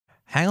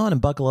Hang on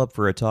and buckle up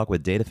for a talk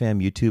with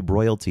DataFam YouTube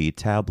royalty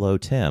Tableau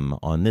Tim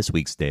on this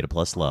week's Data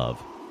Plus Love.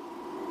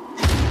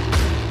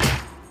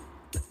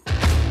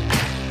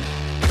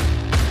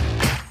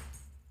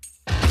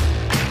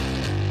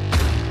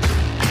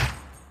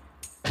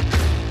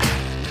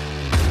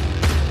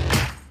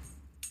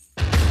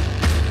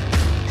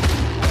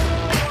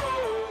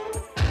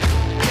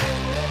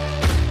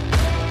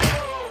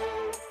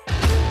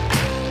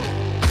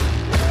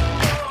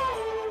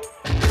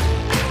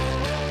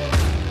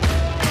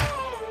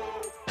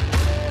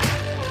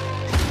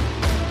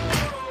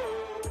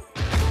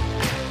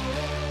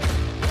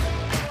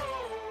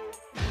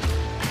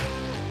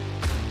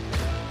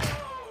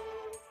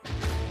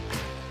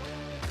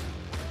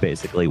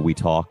 Basically, we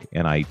talk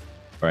and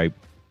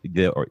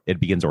it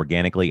begins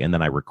organically, and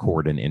then I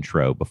record an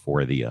intro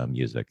before the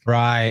music.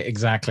 Right,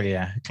 exactly.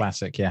 Yeah,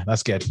 classic. Yeah,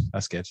 that's good.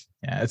 That's good.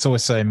 Yeah, it's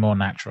always so more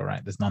natural,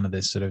 right? There's none of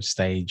this sort of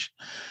stage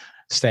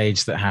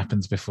that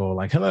happens before,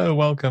 like, hello,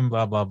 welcome,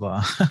 blah blah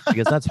blah.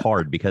 Because that's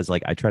hard. Because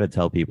like I try to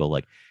tell people,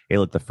 like, hey,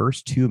 look, the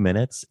first 2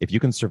 minutes, if you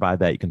can survive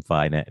that, you can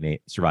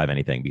survive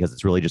anything, because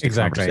it's really just a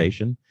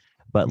conversation.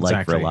 But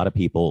like for a lot of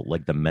people,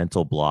 like the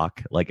mental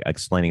block, like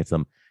explaining it to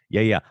them.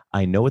 Yeah,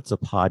 I know it's a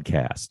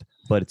podcast,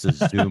 but it's a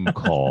Zoom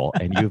call,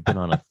 and you've been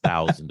on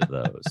 1,000 of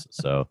those.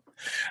 So,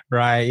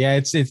 right, yeah,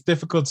 it's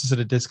difficult to sort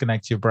of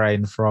disconnect your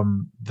brain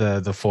from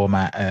the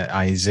format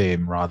I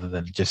Zoom, rather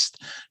than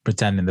just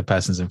pretending the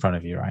person's in front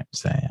of you, right?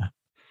 So, yeah,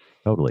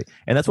 totally.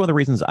 And that's one of the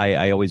reasons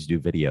I always do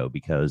video,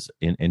 because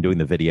in doing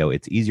the video,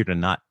 it's easier to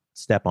not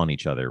step on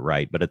each other,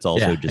 right? But it's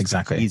also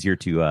easier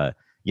to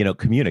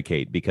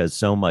communicate, because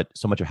so much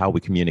of how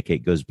we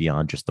communicate goes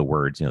beyond just the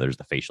words. There's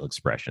the facial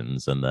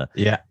expressions and the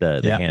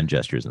hand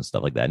gestures and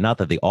stuff like that. Not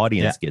that the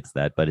audience gets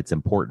that, but it's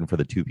important for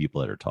the two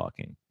people that are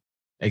talking.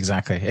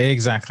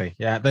 Exactly.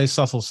 Yeah, those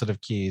subtle sort of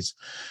cues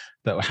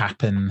that will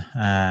happen.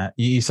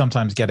 You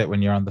sometimes get it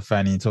when you're on the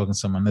phone and you're talking to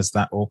someone. There's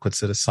that awkward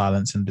sort of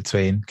silence in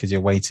between, because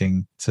you're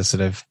waiting to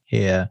sort of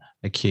hear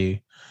a cue,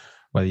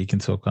 whether you can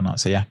talk or not.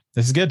 So yeah,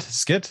 this is good.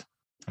 It's good.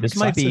 This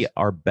might be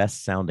our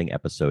best sounding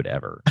episode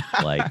ever.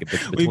 Like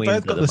we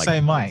both got the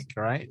same mic,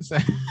 right? So.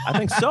 I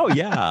think so.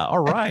 Yeah. All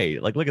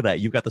right. Like, look at that.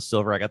 You've got the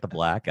silver. I got the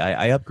black.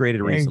 I upgraded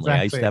recently. Exactly.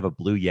 I used to have a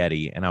blue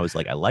Yeti, and I was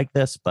like, I like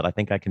this, but I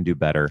think I can do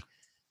better.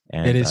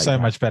 And it is so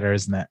much better,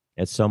 isn't it?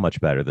 It's so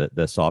much better.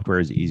 The software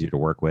is easier to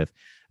work with.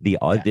 The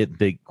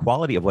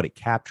quality of what it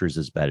captures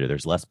is better.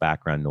 There's less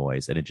background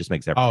noise, and it just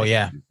makes everything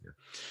easier.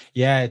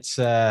 Yeah. It's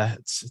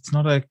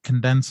not a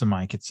condenser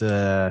mic. It's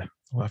a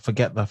I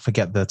forget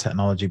the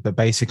technology, but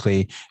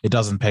basically it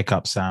doesn't pick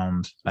up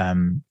sound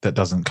that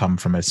doesn't come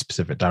from a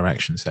specific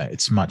direction. So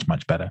it's much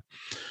better.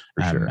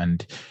 Sure.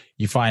 And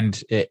you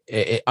find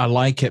it I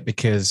like it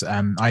because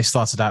I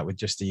started out with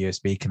just a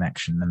USB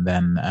connection, and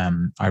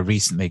then I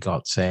recently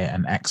got, say,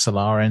 an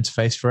XLR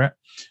interface for it,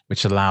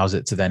 which allows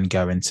it to then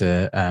go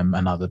into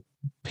another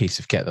piece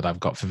of kit that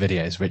I've got for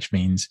videos, which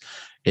means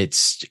it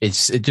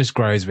just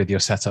grows with your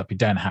setup. You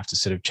don't have to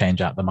sort of change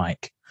out the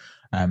mic.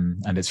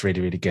 And it's really,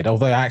 really good.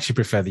 Although I actually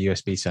prefer the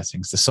USB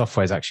settings. The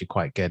software is actually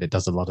quite good. It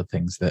does a lot of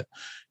things that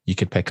you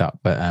could pick up.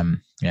 But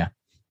yeah.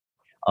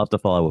 I'll have to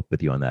follow up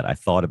with you on that. I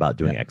thought about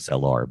doing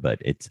XLR, but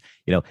it's,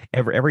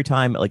 every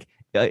time, like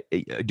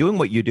doing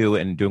what you do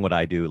and doing what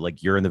I do,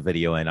 like you're in the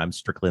video and I'm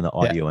strictly in the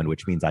audio end,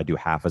 which means I do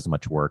half as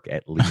much work,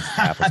 at least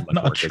half as much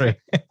Not work. True.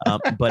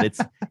 But it's,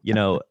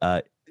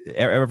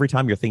 every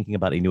time you're thinking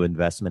about a new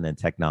investment in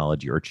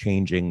technology or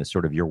changing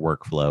sort of your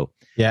workflow,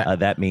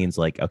 that means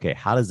like, okay,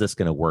 how is this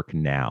going to work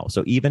now?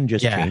 So even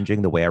just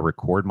changing the way I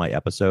record my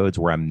episodes,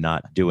 where I'm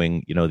not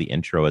doing, the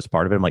intro as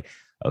part of it, I'm like,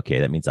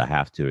 okay, that means I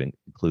have to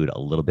include a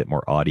little bit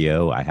more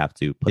audio. I have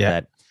to put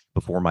that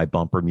before my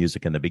bumper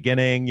music in the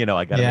beginning.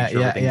 I got to make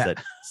sure everything's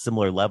at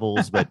similar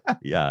levels. But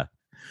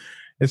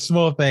it's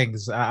small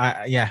things.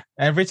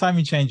 Every time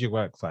you change your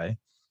workflow,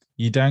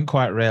 you don't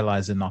quite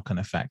realize the knock-on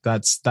effect.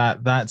 That's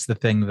the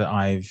thing that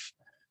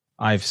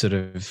I've sort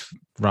of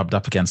rubbed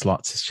up against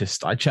lots. It's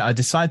just I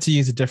decide to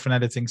use a different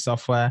editing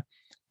software.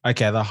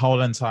 Okay, the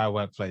whole entire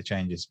workflow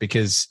changes,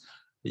 because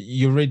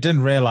you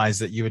didn't realize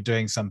that you were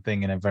doing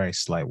something in a very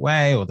slight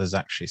way, or there's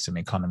actually some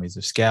economies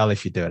of scale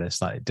if you do it a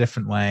slightly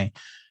different way.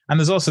 And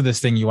there's also this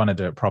thing, you want to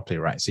do it properly,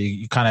 right? So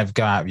you kind of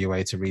go out of your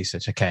way to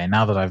research, okay,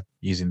 now that I'm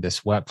using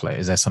this workflow,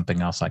 is there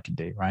something else I can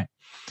do, right?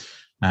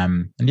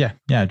 And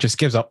it just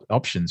gives up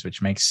options,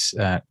 which makes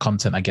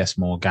content, I guess,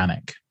 more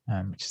organic,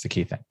 which is the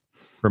key thing.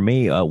 For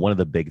me, one of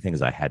the big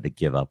things I had to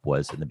give up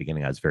was, in the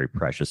beginning, I was very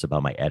precious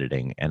about my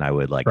editing, and I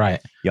would I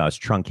was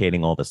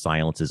truncating all the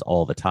silences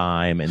all the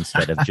time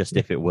instead of just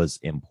if it was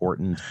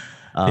important.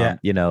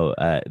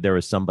 There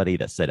was somebody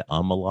that said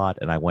a lot,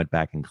 and I went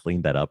back and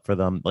cleaned that up for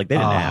them. Like, they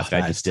didn't ask,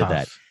 I just did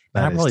that.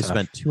 And I probably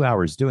spent 2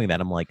 hours doing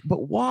that. I'm like,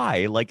 but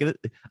why? Like,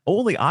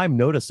 only I'm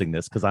noticing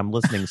this because I'm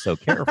listening so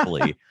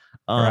carefully.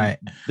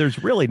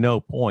 There's really no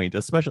point,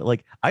 especially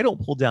like I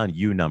don't pull down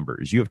you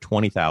numbers. You have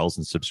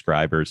 20,000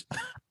 subscribers.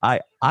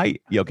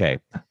 Okay.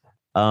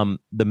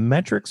 The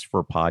metrics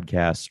for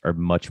podcasts are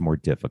much more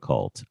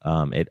difficult.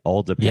 It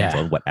all depends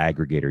on what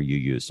aggregator you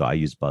use. So I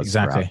use Buzzsprout.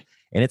 Exactly.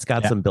 and it's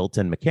got some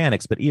built-in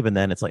mechanics, but even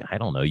then it's like, I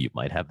don't know, you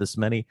might have this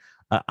many.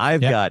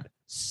 I've got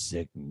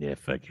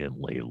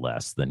significantly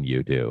less than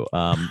you do.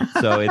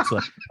 So it's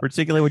like,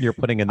 particularly when you're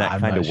putting in that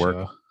kind of work.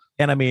 Sure.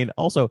 And I mean,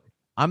 also,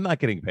 I'm not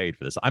getting paid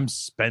for this. I'm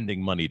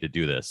spending money to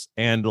do this.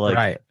 And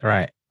like,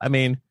 right. I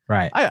mean,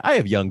 I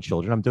have young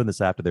children. I'm doing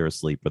this after they're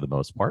asleep for the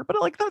most part, but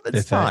like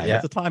that's time.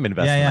 It's a time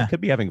investment. I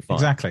could be having fun.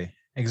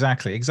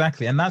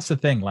 Exactly. And that's the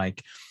thing.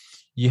 Like,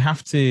 you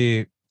have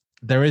to,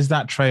 there is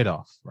that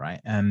trade-off, right?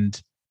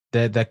 And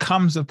there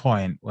comes a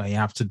point where you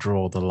have to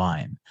draw the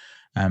line.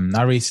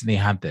 I recently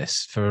had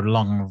this for a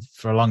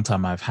long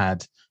time. I've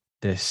had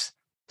this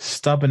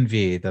stubborn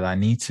view that I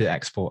need to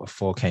export a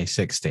 4K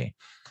 60.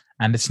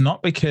 And it's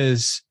not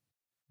because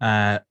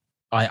I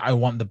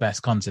want the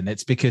best content.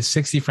 It's because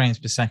 60 frames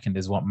per second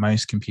is what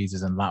most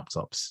computers and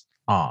laptops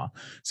are.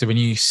 So when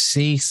you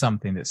see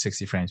something that's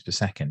 60 frames per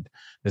second,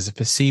 there's a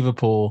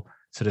perceivable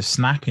sort of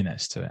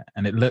snappiness to it,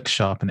 and it looks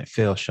sharp and it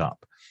feels sharp.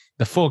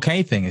 The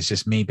 4K thing is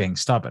just me being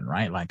stubborn,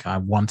 right? Like, I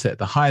want it at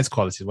the highest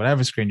quality,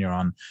 whatever screen you're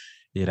on,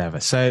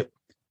 whatever. So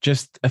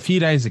just a few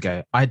days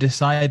ago, I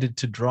decided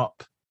to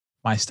drop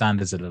my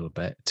standards a little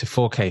bit to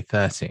 4K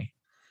 30.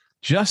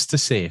 Just to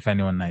see if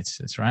anyone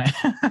notices, right?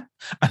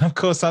 And of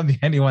course, I'm the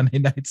only one who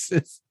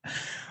notices.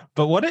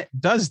 But what it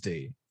does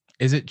do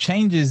is it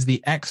changes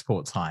the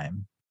export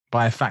time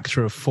by a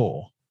factor of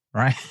 4,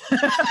 right?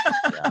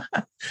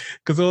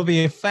 Because all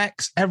the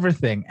effects,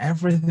 everything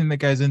that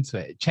goes into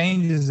it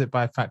changes it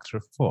by a factor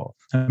of 4.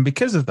 And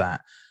because of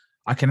that,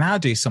 I can now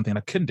do something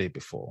I couldn't do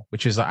before,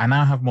 which is I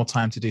now have more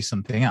time to do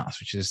something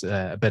else, which is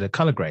a bit of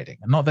color grading.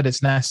 And not that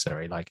it's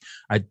necessary. Like,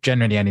 I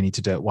generally only need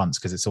to do it once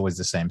because it's always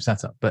the same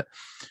setup. But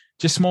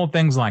just small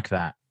things like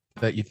that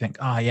you think,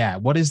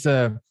 what is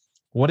the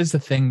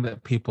thing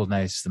that people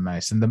notice the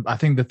most? And I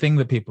think the thing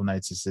that people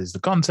notice is the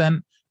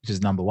content, which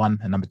is number one.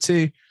 And number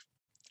two,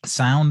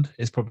 sound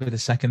is probably the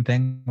second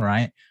thing,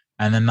 right?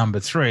 And then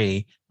number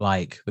three,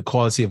 like the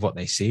quality of what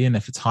they see. And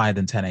if it's higher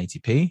than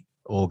 1080p,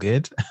 all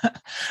good.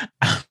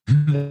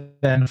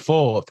 Then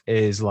fourth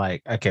is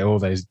like, okay, all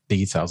those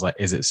details, like,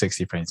 is it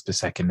 60 frames per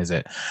second? Is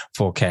it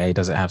 4K?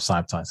 Does it have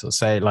subtitles?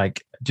 So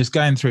like, just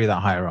going through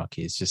that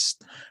hierarchy is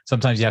just,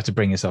 sometimes you have to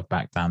bring yourself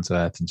back down to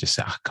earth and just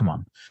say, come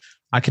on,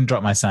 I can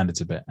drop my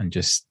standards a bit and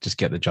just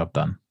get the job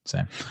done.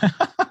 So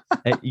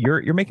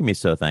you're making me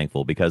so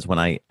thankful, because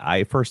when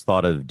I first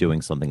thought of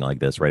doing something like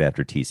this right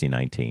after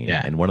TC19,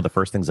 and one of the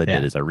first things I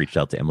did is I reached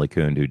out to Emily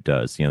Kuhn, who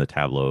does, the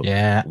Tableau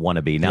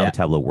wannabe, now the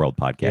Tableau World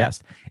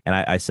podcast. And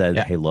I said,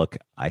 hey, look,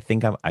 I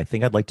think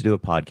I'd like to do a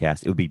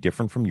podcast. It would be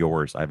different from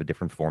yours. I have a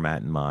different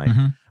format in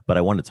mind. But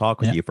I wanted to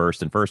talk with you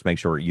first make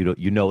sure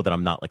you know that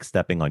I'm not like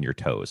stepping on your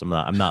toes. I'm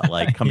not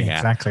like coming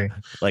exactly at,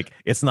 like,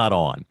 it's not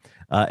on.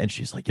 And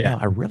she's like,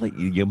 I really,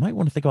 you might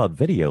want to think about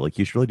video. Like,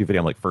 you should really do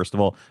video. I'm like, first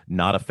of all,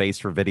 not a face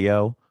for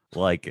video.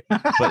 Like,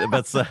 but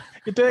that's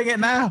you're doing it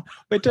now.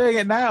 We're doing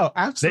it now.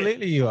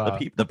 Absolutely, you are.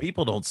 The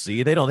people don't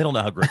see. They don't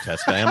know how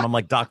grotesque I am. I'm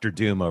like Dr.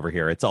 Doom over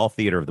here. It's all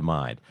theater of the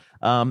mind.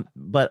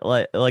 But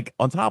like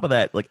on top of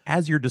that, like,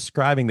 as you're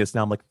describing this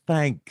now, I'm like,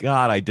 thank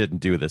God I didn't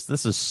do this.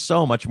 This is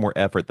so much more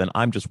effort than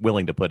I'm just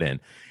willing to put in.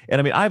 And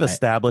I mean, I've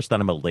established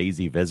that I'm a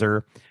lazy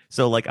visor.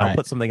 So like, I'll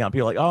put something out,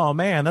 people are like, oh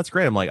man, that's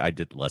great. I'm like, I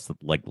did less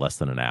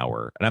than an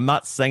hour. And I'm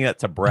not saying that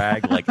to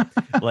brag, like,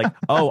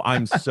 oh,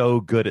 I'm so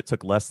good, it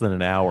took less than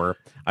an hour.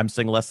 I'm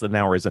saying less than an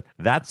hour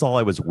that's all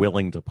I was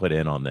willing to put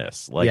in on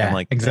this. Like, I'm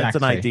like, that's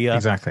an idea.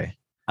 Exactly.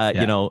 I'm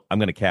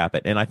going to cap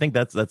it. And I think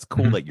that's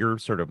cool that you're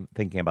sort of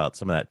thinking about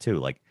some of that too.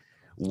 Like,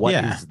 what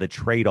is the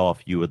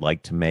trade-off you would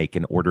like to make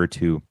in order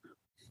to,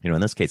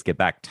 in this case, get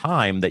back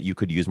time that you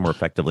could use more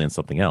effectively in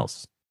something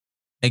else?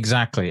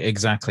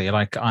 Exactly.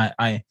 Like,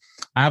 I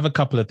have a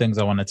couple of things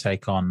I want to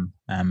take on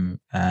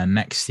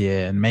next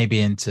year and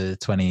maybe into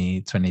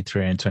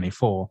 2023 and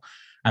 24.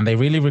 And they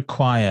really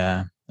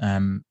require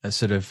a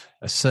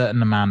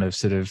certain amount of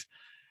sort of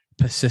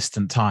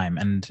persistent time.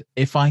 And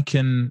if I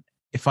can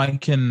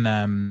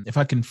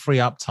free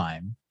up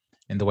time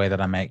in the way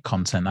that I make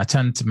content, I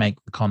tend to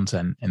make the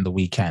content in the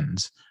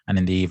weekends and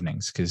in the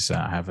evenings, because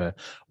I have a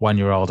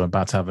 1-year-old. I'm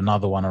about to have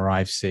another one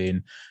arrive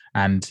soon.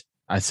 And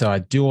so I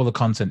do all the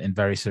content in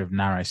very sort of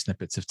narrow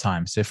snippets of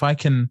time. So if I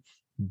can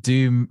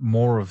do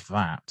more of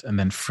that and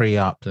then free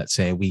up, let's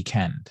say, a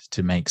weekend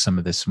to make some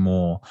of this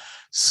more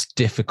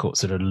difficult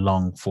sort of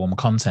long form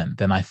content,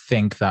 then I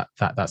think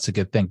that's a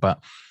good thing.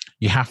 But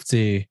you have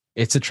to,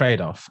 it's a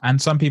trade-off.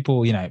 And some people,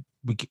 we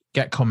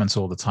get comments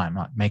all the time,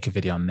 like, make a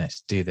video on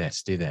this, do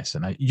this.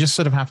 And you just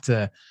sort of have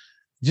to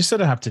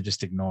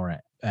just ignore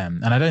it.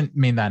 And I don't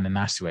mean that in a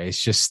nasty way.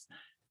 It's just,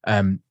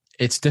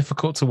 it's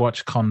difficult to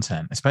watch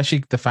content,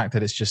 especially the fact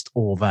that it's just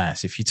all there.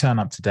 So if you turn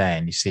up today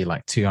and you see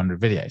like 200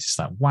 videos, it's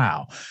like,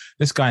 wow,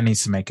 this guy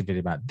needs to make a video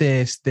about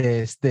this,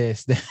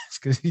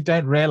 because you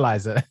don't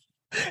realize that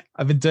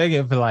I've been doing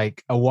it for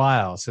like a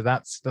while. So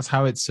that's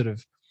how it's sort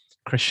of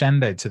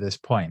crescendoed to this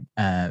point.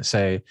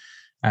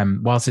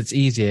 Whilst it's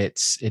easy,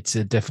 it's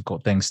a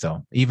difficult thing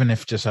still. Even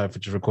if I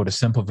could just record a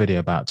simple video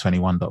about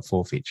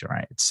 21.4 feature,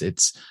 right?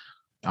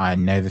 I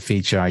know the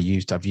feature. I've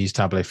used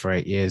Tableau for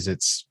 8 years.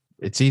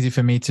 it's easy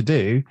for me to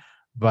do,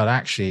 but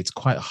actually it's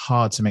quite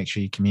hard to make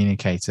sure you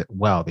communicate it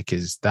well,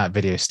 because that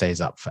video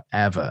stays up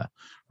forever,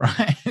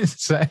 right?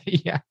 So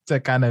you have to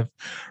kind of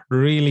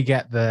really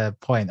get the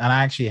point. And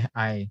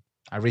I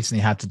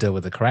recently had to deal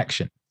with a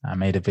correction. I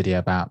made a video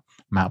about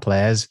map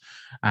players,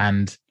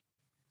 and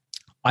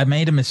I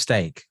made a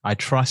mistake. I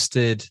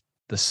trusted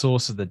the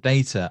source of the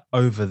data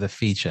over the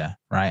feature,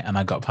 right? And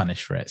I got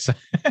punished for it. So,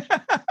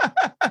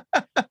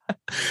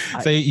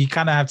 so you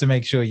kind of have to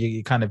make sure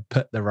you kind of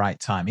put the right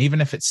time,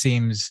 even if it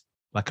seems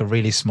like a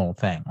really small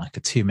thing, like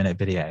a 2-minute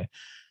video.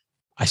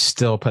 I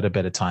still put a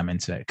bit of time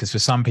into it, because for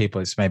some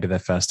people, it's maybe their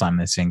first time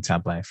they're seeing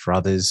Tableau. For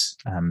others,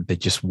 they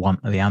just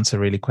want the answer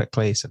really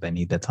quickly, so they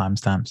need their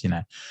timestamps.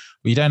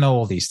 You don't know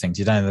all these things.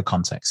 You don't know the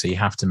context, so you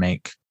have to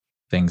make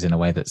things in a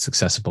way that's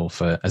accessible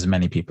for as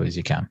many people as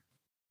you can.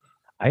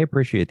 I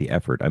appreciate the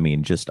effort. I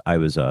mean, I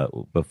was,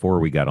 before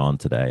we got on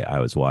today, I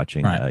was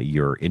watching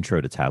your intro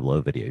to Tableau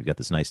video. You've got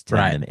this nice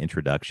 10-minute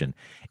introduction.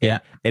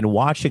 And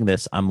watching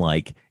this, I'm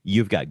like,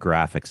 you've got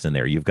graphics in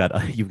there. You've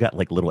got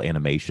like little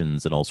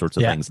animations and all sorts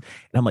of things.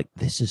 And I'm like,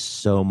 this is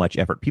so much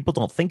effort. People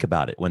don't think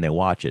about it when they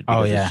watch it,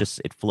 because it's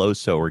just, it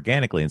flows so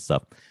organically and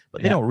stuff.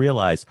 But they don't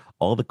realize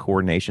all the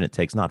coordination it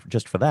takes, not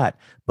just for that,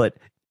 but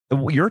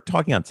you're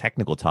talking on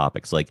technical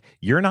topics. Like,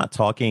 you're not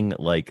talking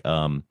like,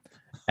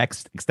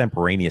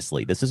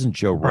 extemporaneously. This isn't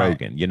Joe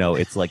Rogan.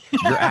 It's like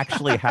you're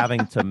actually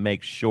having to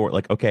make sure,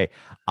 like, okay,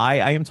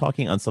 I am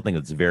talking on something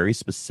that's very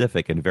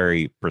specific and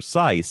very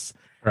precise.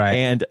 Right.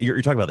 And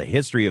you're talking about the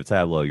history of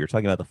Tableau. You're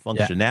talking about the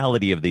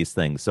functionality of these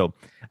things. So,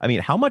 I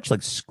mean, how much like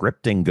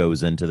scripting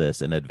goes into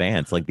this in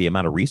advance, like the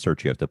amount of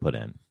research you have to put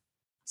in?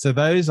 So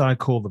those I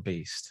call the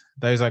beast.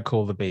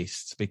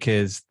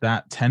 Because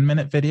that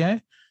 10-minute video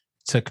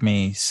took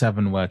me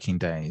 7 working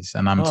days,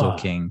 and I'm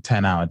talking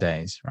 10-hour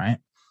days, right?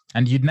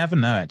 And you'd never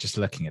know it just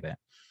looking at it.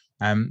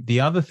 The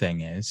other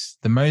thing is,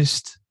 the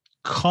most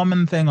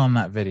common thing on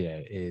that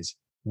video is,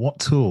 what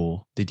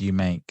tool did you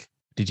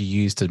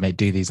use to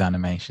do these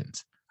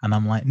animations? And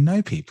I'm like,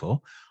 no,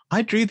 people,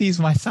 I drew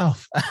these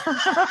myself.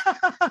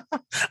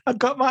 I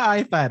got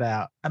my iPad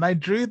out and I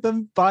drew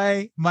them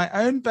by my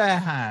own bare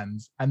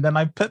hands. And then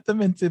I put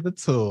them into the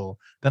tool.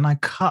 Then I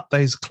cut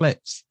those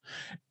clips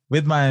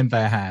with my own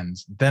bare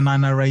hands. Then I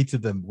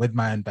narrated them with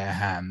my own bare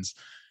hands.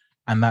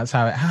 And that's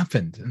how it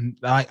happened. And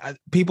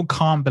people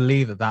can't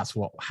believe that that's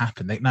what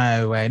happened. Like,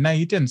 no way. No,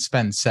 you didn't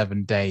spend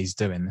 7 days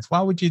doing this.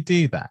 Why would you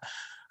do that?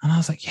 And I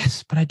was like,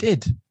 yes, but I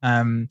did.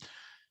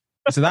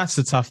 So that's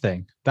the tough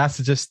thing. That's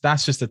just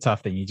a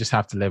tough thing. You just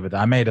have to live with it.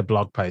 I made a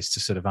blog post to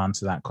sort of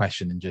answer that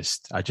question, and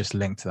I just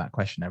linked to that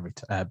question every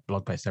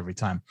blog post every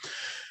time.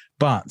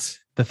 But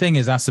the thing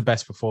is, that's the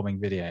best performing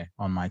video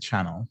on my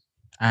channel.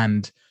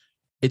 And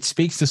it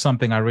speaks to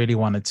something I really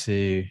wanted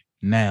to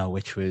nail,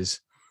 which was,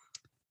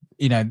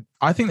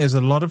 I think there's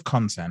a lot of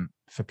content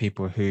for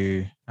people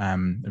who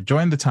have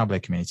joined the Tableau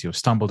community or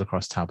stumbled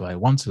across Tableau,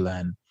 want to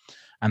learn,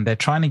 and they're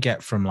trying to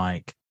get from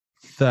like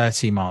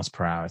 30 miles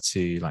per hour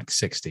to like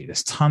 60.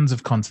 There's tons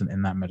of content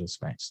in that middle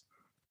space.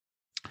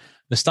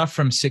 The stuff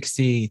from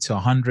 60 to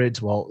 100,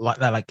 well, like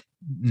that, like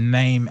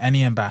name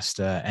any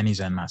ambassador, any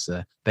Zen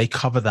master, they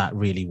cover that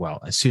really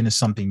well. As soon as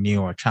something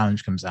new or a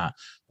challenge comes out,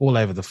 all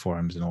over the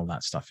forums and all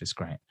that stuff is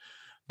great.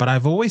 But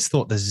I've always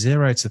thought the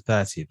 0 to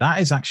 30,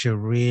 that is actually a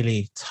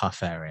really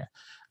tough area.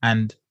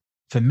 And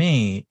for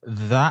me,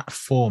 that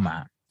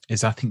format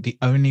is, I think, the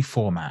only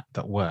format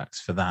that works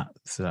for that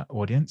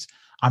audience.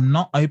 I'm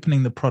not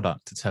opening the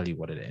product to tell you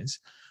what it is.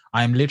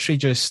 I'm literally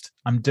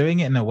I'm doing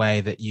it in a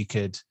way that you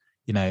could,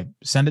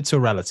 send it to a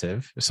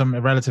relative. If a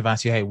relative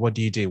asks you, hey, what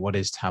do you do? What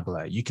is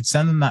Tableau? You could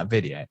send them that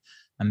video,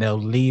 and they'll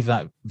leave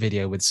that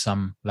video with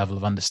some level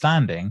of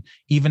understanding,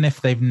 even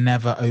if they've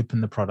never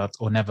opened the product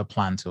or never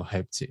planned to or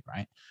hope to,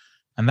 right?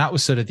 And that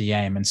was sort of the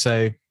aim. And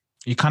so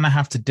you kind of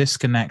have to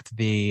disconnect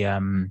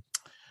the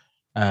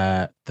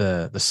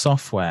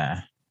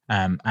software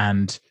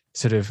and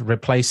sort of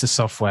replace the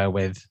software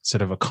with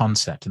sort of a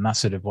concept. And that's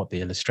sort of what the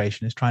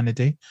illustration is trying to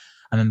do.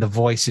 And then the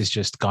voice is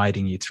just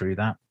guiding you through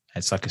that.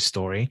 It's like a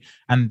story.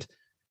 And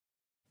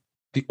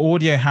the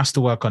audio has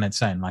to work on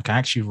its own. Like, I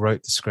actually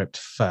wrote the script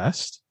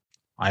first.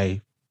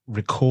 I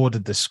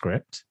recorded the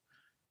script.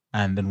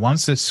 And then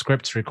once the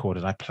script's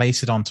recorded, I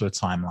place it onto a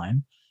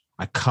timeline.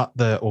 I cut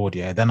the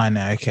audio. Then I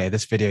know, okay,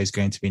 this video is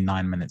going to be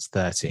 9 minutes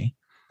 30.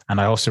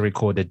 And I also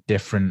recorded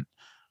different,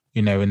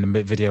 in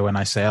the video when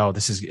I say, oh,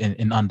 this is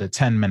in under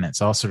 10 minutes.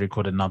 I also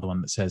recorded another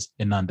one that says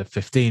in under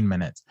 15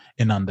 minutes,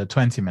 in under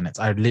 20 minutes.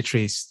 I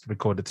literally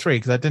recorded 3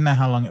 because I didn't know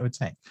how long it would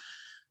take.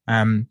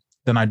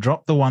 Then I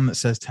drop the one that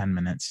says 10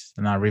 minutes,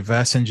 and I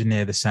reverse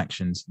engineer the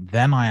sections.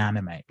 Then I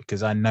animate,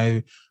 because I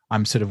know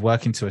I'm sort of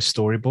working to a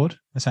storyboard,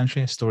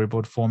 essentially a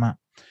storyboard format.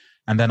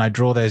 And then I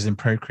draw those in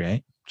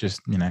Procreate,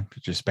 just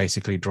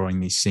basically drawing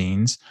these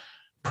scenes.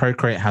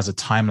 Procreate has a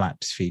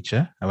time-lapse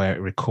feature where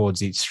it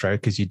records each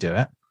stroke as you do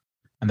it.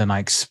 And then I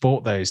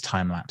export those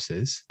time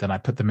lapses. Then I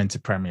put them into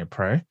Premiere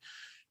Pro.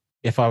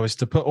 If I was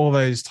to put all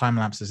those time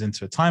lapses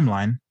into a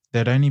timeline,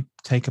 they'd only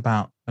take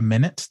about a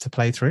minute to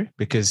play through,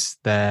 because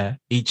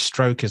each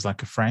stroke is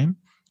like a frame.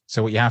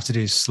 So what you have to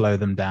do is slow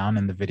them down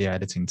in the video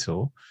editing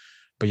tool,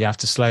 but you have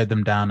to slow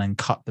them down and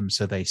cut them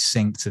so they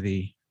sync to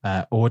the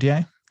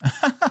audio.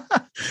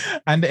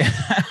 And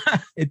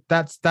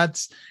that's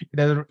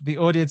the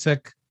audio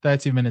took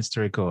 30 minutes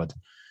to record.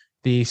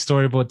 The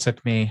storyboard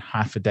took me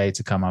half a day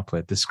to come up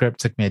with. The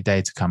script took me a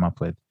day to come up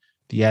with.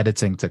 The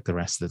editing took the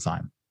rest of the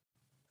time.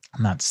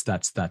 And that's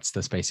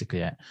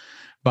basically it.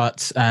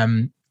 But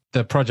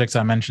the project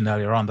I mentioned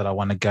earlier on that I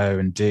want to go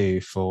and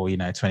do for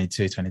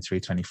 22, 23,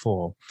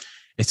 24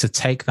 is to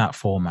take that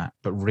format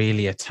but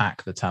really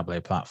attack the Tableau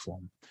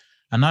platform.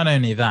 And not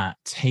only that,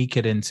 take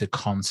it into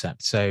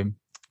concept. So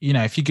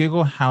if you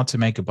Google how to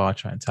make a bar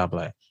chart in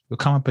Tableau, you'll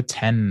come up with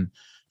 10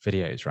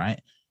 videos,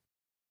 right?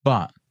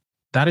 But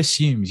that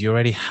assumes you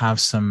already have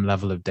some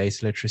level of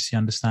data literacy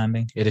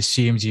understanding. It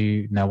assumes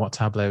you know what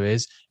Tableau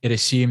is. It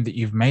assumes that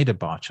you've made a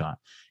bar chart.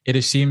 It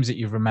assumes that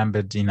you've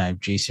remembered,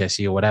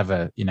 GCSE or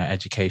whatever,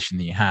 education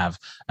that you have,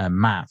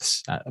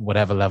 maths, at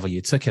whatever level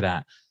you took it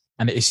at.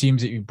 And it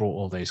assumes that you brought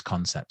all those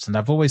concepts. And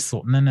I've always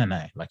thought,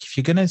 no. Like if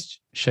you're going to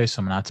show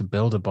someone how to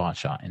build a bar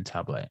chart in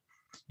Tableau,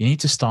 you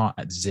need to start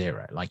at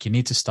zero. Like you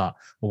need to start,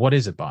 well, what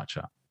is a bar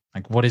chart?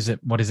 Like, what is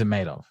it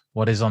made of?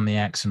 What is on the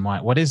X and Y?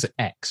 What is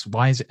X?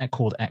 Why is it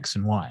called X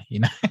and Y?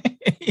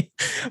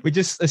 We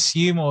just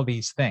assume all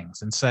these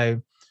things. And so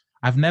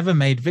I've never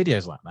made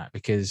videos like that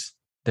because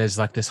there's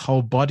like this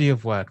whole body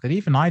of work that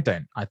even I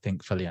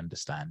think, fully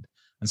understand.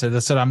 And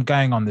so I'm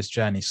going on this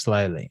journey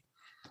slowly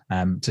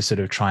to sort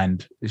of try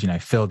and,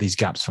 fill these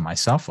gaps for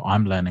myself.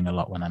 I'm learning a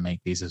lot when I make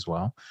these as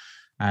well.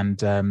 And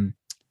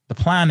the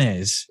plan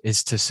is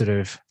to sort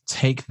of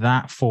take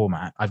that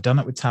format. I've done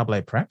it with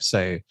Tableau Prep.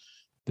 So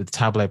the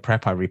Tableau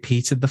Prep, I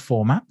repeated the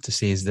format to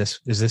see is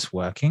this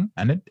working,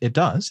 and it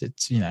does.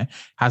 It's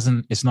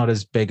it's not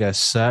as big a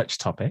search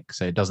topic,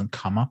 so it doesn't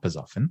come up as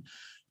often.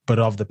 But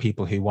of the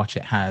people who watch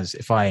it has,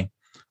 if I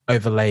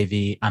overlay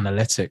the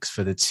analytics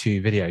for the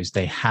two videos,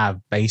 they have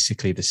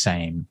basically the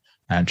same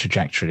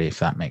trajectory, if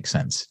that makes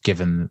sense,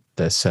 given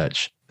the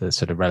sort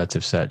of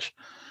relative search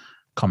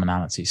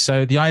commonality.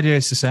 So the idea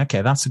is to say,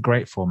 okay, that's a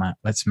great format.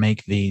 Let's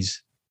make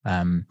these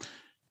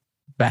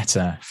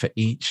better for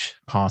each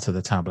part of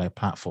the Tableau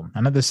platform.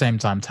 And at the same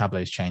time,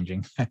 Tableau is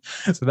changing.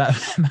 So that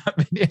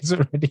video is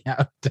already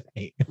out of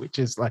date, which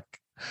is like,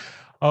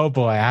 oh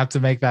boy, I have to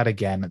make that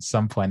again at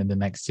some point in the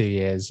next 2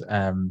 years.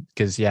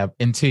 Because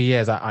in 2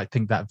 years, I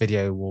think that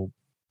video will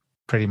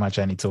pretty much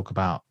only talk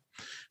about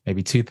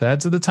maybe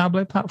 2/3 of the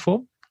Tableau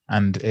platform.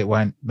 And it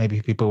won't,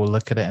 maybe people will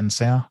look at it and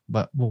say, oh,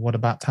 but well, what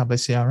about Tableau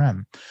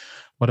CRM?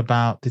 What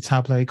about the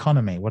Tableau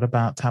economy? What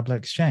about Tableau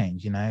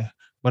Exchange?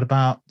 What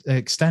about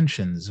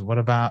extensions? What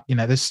about,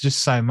 there's just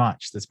so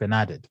much that's been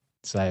added.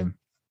 So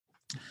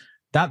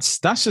that's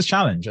the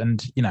challenge.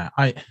 And,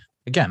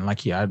 again,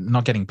 like you, I'm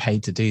not getting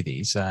paid to do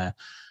these.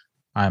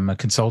 I'm a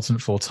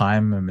consultant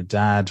full-time. I'm a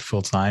dad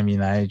full-time,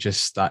 I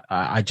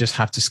just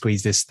have to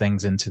squeeze these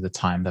things into the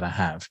time that I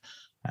have.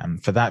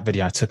 For that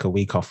video, I took a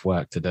week off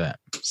work to do it.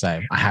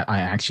 So I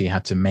actually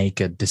had to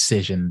make a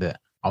decision that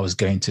I was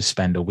going to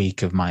spend a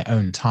week of my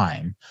own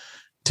time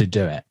to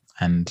do it.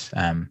 And,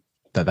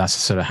 that's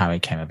sort of how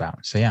it came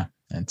about. So yeah,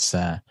 it's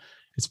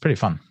pretty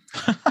fun.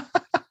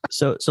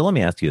 So let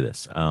me ask you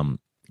this.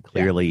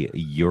 Clearly,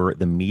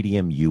 the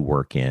medium you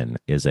work in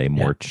is a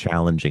more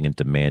challenging and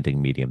demanding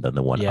medium than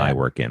the one I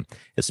work in,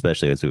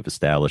 especially as we've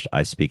established.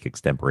 I speak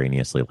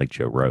extemporaneously like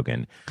Joe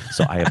Rogan.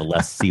 So I have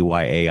less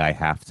CYA I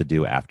have to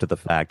do after the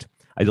fact.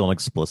 I don't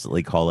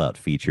explicitly call out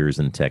features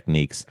and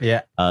techniques.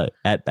 Yeah.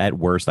 At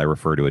worst, I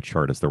refer to a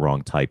chart as the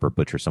wrong type or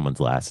butcher someone's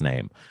last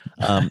name.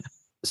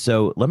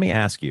 So let me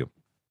ask you.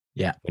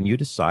 Yeah. When you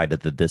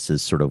decided that this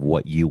is sort of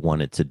what you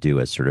wanted to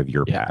do as sort of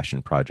your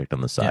passion project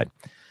on the side,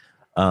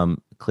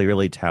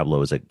 clearly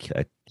Tableau is a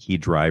key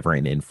driver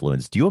and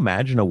influence. Do you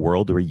imagine a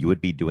world where you would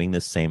be doing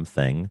the same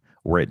thing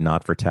were it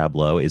not for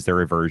Tableau? Is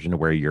there a version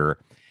where you're,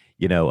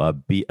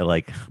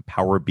 like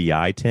Power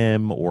BI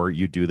Tim, or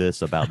you do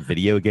this about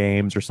video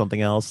games or something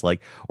else?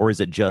 Like, or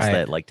is it just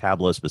that like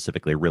Tableau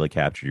specifically really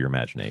captured your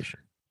imagination?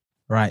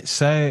 Right.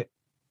 So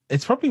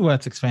it's probably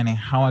worth explaining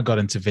how I got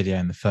into video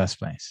in the first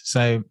place.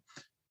 So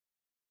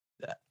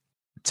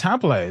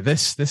Tableau,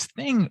 this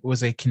thing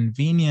was a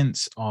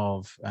convenience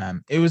of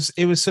it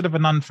was sort of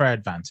an unfair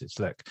advantage.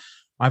 Look,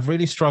 I've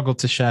really struggled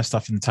to share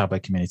stuff in the Tableau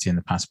community in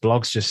the past.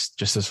 Blogs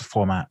just as a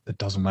format that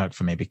doesn't work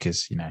for me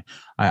because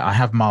I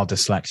have mild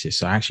dyslexia,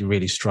 so I actually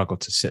really struggle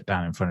to sit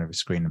down in front of a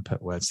screen and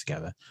put words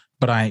together.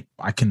 But I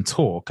can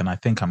talk, and I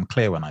think I'm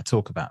clear when I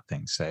talk about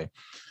things. So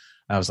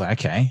I was like,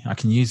 okay, I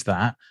can use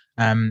that.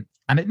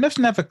 And it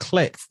never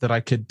clicked that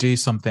I could do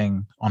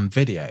something on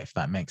video, if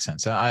that makes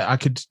sense. I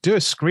could do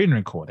a screen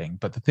recording,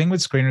 but the thing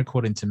with screen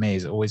recording to me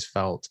is it always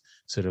felt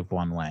sort of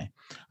one way.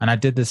 And I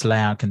did this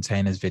layout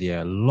containers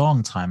video a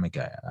long time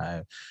ago,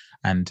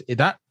 and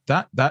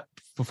that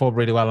performed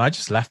really well. I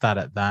just left that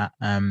at that.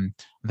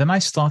 Then I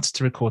started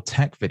to record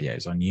tech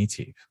videos on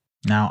YouTube.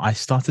 Now I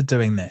started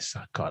doing this.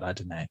 Oh God, I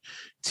don't know,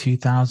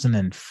 2000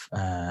 and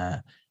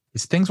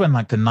it's things when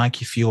like the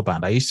Nike Fuel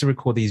Band. I used to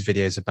record these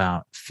videos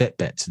about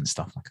Fitbits and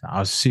stuff like that. I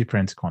was super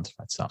into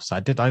quantified stuff.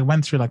 So I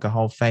went through like a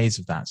whole phase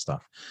of that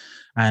stuff.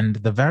 And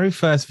the very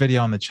first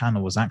video on the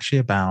channel was actually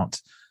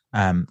about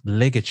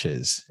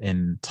ligatures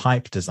in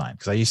type design,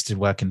 because I used to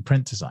work in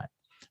print design.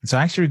 And so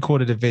I actually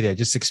recorded a video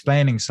just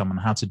explaining someone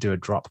how to do a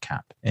drop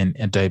cap in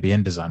Adobe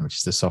InDesign, which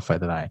is the software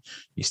that I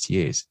used to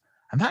use.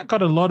 And that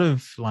got a lot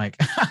of like,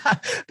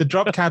 the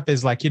drop cap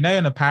is like, in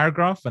a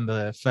paragraph and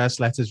the first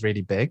letter is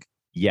really big.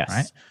 Yes.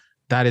 Right.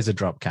 That is a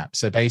drop cap.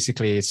 So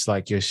basically it's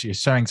like you're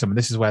showing someone,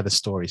 this is where the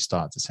story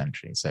starts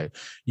essentially. So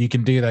you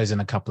can do those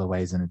in a couple of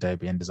ways in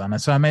Adobe InDesign.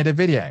 And so I made a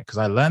video because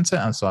I learned it.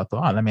 And so I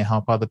thought, let me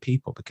help other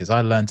people, because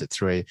I learned it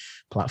through a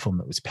platform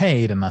that was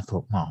paid. And I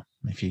thought, well,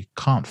 if you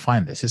can't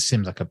find this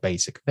seems like a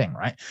basic thing,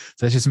 right?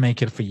 So let's just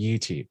make it for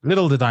YouTube.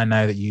 Little did I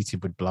know that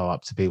YouTube would blow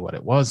up to be what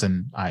it was.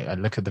 And I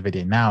look at the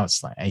video now,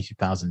 it's like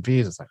 80,000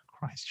 views. It's like,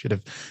 Christ, should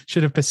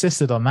have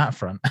persisted on that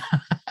front.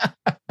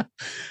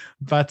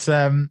 But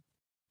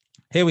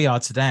here we are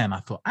today, and I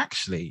thought,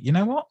 actually, you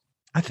know what?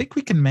 I think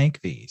we can make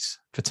these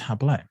for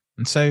Tableau.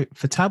 And so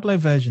for Tableau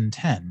version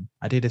 10,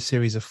 I did a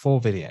series of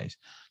 4 videos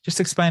just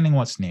explaining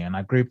what's new. And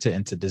I grouped it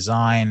into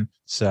design,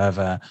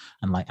 server,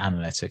 and like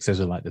analytics.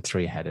 Those are like the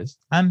 3 headers.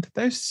 And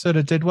those sort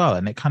of did well,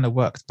 and it kind of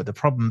worked. But the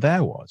problem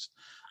there was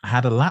I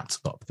had a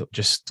laptop that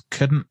just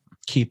couldn't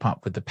keep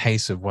up with the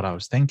pace of what I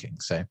was thinking.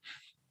 So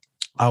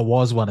I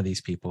was one of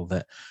these people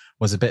that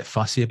was a bit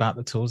fussy about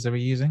the tools they were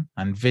using.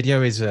 And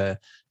video is a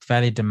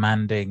fairly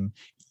demanding,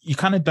 you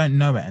kind of don't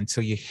know it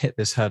until you hit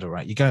this hurdle,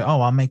 right? You go,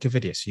 oh, I'll make a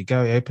video. So you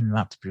go open the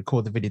laptop,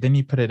 record the video, then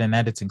you put it in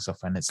editing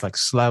software and it's like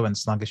slow and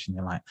sluggish. And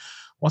you're like,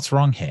 what's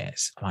wrong here?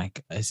 It's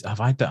like, have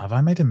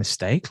I made a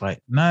mistake?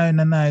 Like,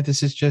 no,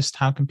 this is just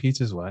how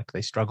computers work.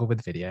 They struggle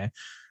with video.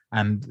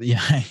 And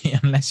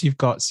unless you've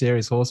got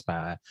serious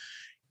horsepower,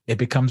 it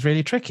becomes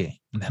really tricky.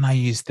 And then I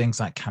use things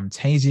like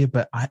Camtasia,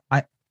 but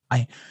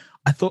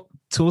I thought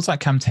tools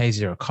like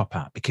Camtasia are a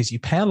cop-out because you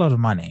pay a lot of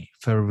money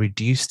for a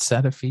reduced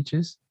set of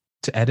features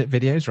to edit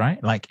videos,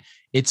 right? Like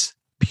it's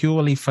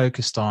purely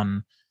focused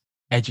on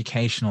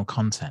educational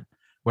content,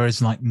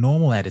 whereas like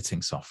normal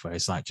editing software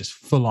is like just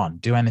full on,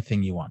 do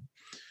anything you want.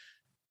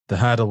 The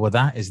hurdle with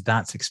that is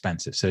that's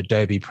expensive. So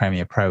Adobe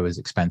Premiere Pro was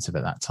expensive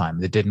at that time.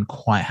 They didn't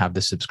quite have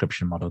the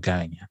subscription model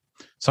going yet.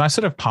 So I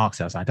sort of parked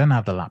it. I was like, I don't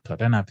have the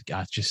laptop.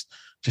 I just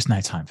no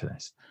time for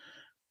this.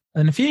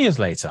 And a few years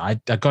later, I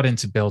got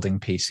into building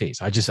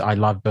PCs. I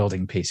love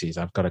building PCs.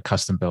 I've got a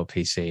custom built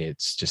PC.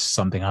 It's just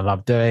something I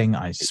love doing.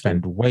 I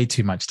spend way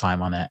too much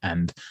time on it.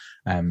 And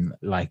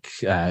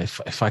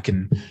if I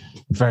can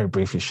very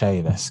briefly show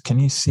you this, can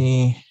you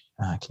see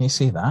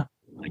that?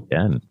 I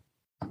can.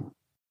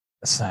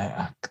 So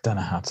I don't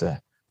know how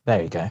to,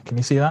 there you go. Can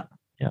you see that?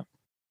 Yeah.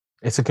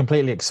 It's a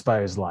completely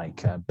exposed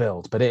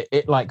build, but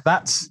it like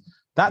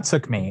that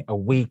took me a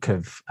week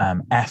of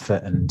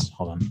effort. And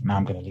hold on, now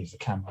I'm going to leave the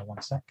camera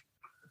 1 sec.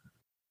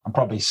 I'm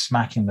probably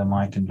smacking the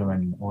mic and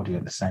doing audio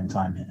at the same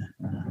time here.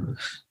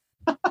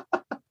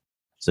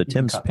 So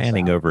Tim's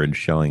panning over and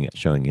showing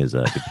his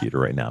computer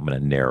right now. I'm going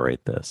to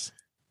narrate this.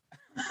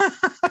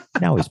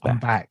 Now he's back. I'm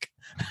back.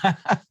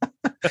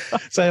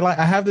 So I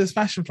have this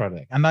fashion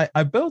project and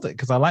I built it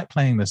because I like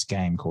playing this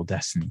game called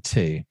Destiny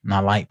 2. And I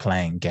like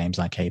playing games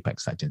like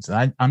Apex Legends.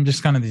 And I'm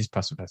just kind of these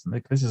person.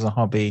 This is a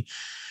hobby.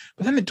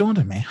 But then it dawned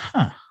on me,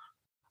 I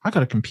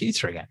got a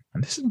computer again.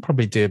 And this can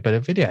probably do a bit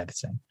of video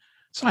editing.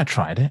 So I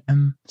tried it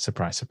and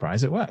surprise,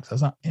 surprise, it worked. I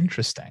was like,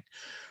 interesting.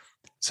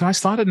 So I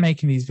started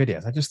making these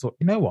videos. I just thought,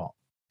 you know what?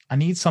 I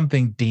need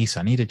something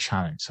decent. I need a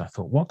challenge. So I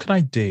thought, what could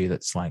I do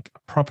that's like a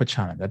proper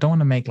challenge? I don't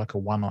want to make like a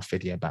one-off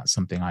video about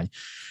something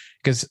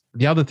because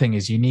the other thing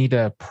is you need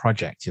a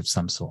project of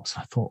some sort. So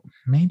I thought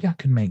maybe I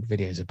could make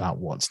videos about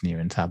what's new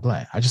in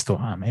Tableau. I just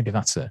thought, maybe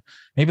that's a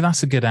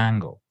good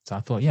angle. So I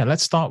thought, yeah,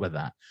 let's start with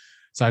that.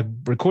 So I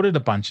recorded a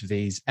bunch of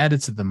these,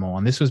 edited them all.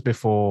 And this was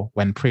before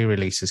when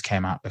pre-releases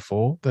came out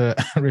before the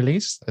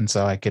release. And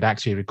so I could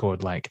actually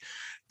record like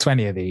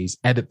 20 of these,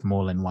 edit them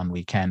all in one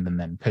weekend, and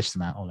then push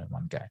them out all in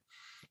one go.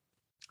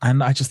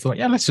 And I just thought,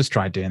 yeah, let's just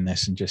try doing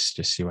this and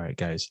just see where it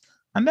goes.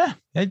 And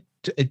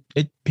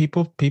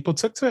people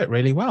took to it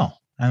really well.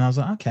 And I was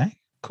like, okay,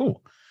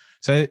 cool.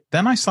 So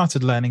then I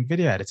started learning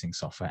video editing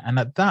software. And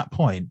at that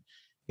point,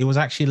 it was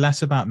actually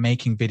less about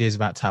making videos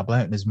about Tableau.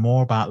 And it's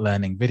more about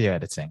learning video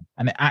editing.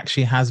 And it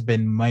actually has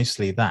been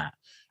mostly that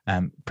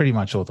pretty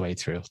much all the way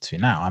through to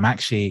now. I'm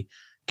actually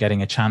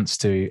getting a chance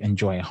to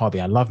enjoy a hobby.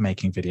 I love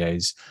making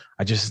videos.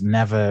 I just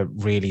never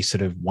really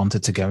sort of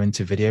wanted to go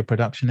into video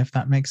production, if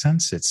that makes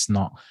sense. I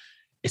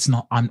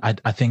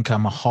think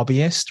I'm a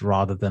hobbyist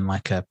rather than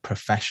like a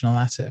professional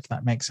at it, if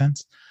that makes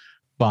sense.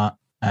 But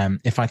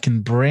if I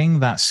can bring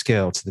that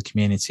skill to the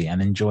community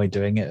and enjoy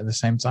doing it at the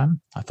same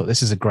time, I thought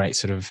this is a great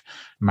sort of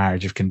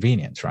marriage of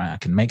convenience, right? I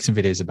can make some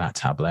videos about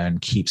Tableau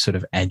and keep sort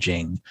of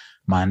edging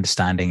my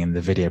understanding in the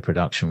video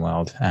production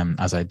world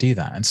as I do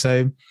that. And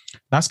so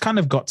that's kind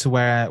of got to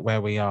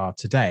where we are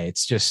today.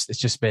 It's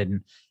just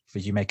been,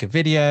 if you make a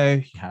video,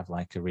 you have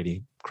like a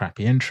really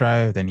crappy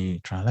intro, then you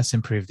try, let's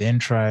improve the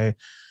intro.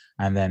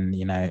 And then,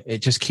 it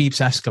just keeps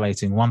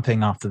escalating one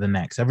thing after the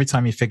next. Every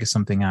time you figure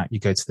something out, you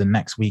go to the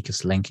next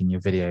weakest link in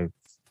your video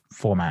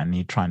format and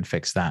you try and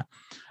fix that.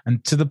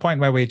 And to the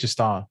point where we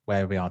just are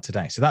where we are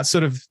today. So that's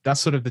sort of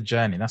the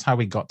journey. That's how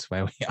we got to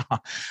where we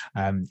are.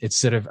 It's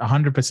sort of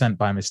 100%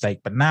 by mistake.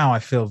 But now I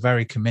feel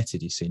very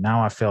committed, you see.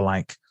 Now I feel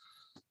like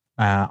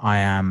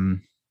I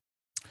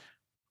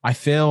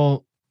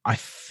feel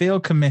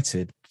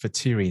committed for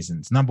two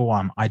reasons. Number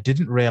one, I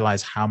didn't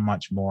realize how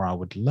much more I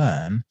would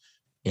learn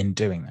in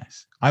doing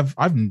this. I've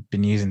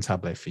been using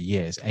Tableau for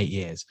years, 8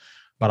 years,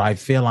 but I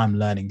feel I'm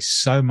learning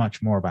so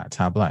much more about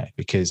Tableau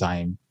because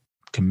I'm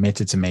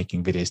committed to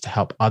making videos to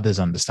help others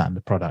understand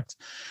the product.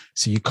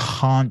 So you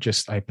can't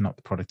just open up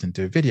the product and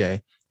do a video.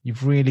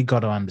 You've really got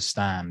to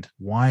understand,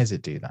 why does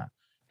it do that?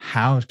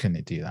 How can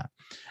it do that?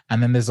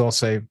 And then there's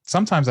also,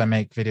 sometimes I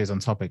make videos on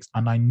topics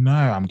and I know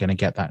I'm going to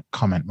get that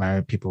comment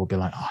where people will be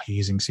like, oh, you're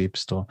using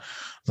Superstore.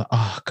 Like,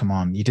 oh, come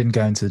on, you didn't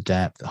go into the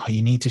depth. Oh,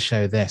 you need to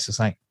show this. It's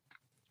like,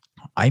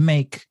 I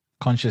make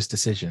conscious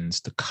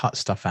decisions to cut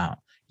stuff out.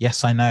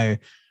 Yes, I know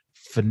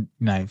for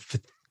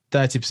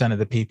 30% of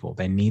the people,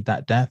 they need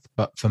that depth.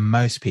 But for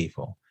most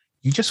people,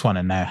 you just want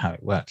to know how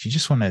it works. You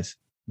just want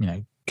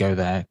to, go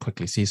there,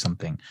 quickly see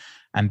something.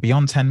 And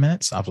beyond 10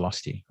 minutes, I've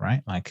lost you,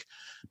 right? Like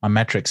my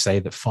metrics say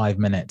that 5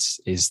 minutes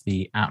is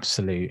the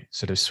absolute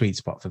sort of sweet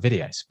spot for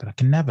videos, but I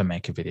can never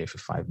make a video for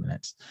 5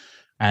 minutes.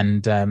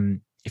 And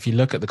if you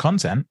look at the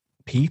content,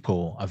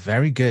 people are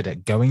very good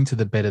at going to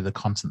the bit of the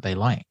content they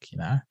like.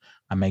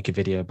 I make a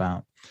video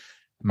about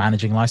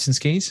managing license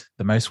keys.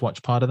 The most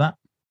watched part of that,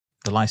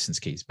 the license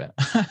keys bit.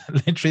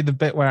 Literally the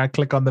bit where I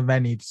click on the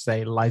menu to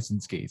say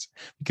license keys,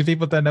 because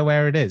people don't know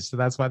where it is. So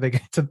that's why they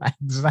get to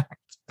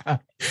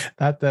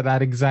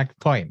that exact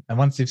point. And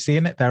once they've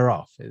seen it, they're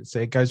off. So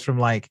it goes from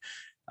like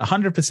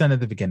 100% at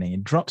the beginning,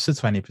 it drops to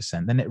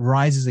 20%, then it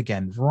rises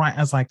again right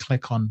as I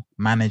click on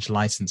manage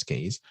license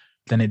keys,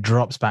 then it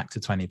drops back to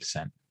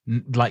 20%.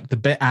 Like the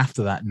bit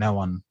after that, no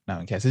one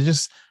cares. It's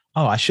just,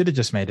 I should have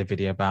just made a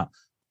video about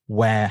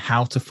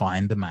how to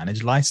find the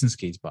manage license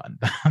keys button.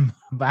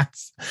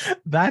 That's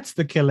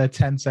the killer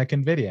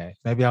 10-second video.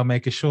 Maybe I'll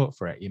make a short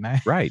for it,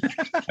 Right.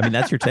 I mean,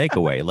 that's your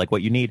takeaway. Like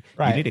what you need,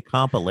 right. You need a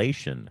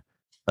compilation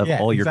of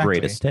all your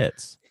greatest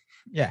hits.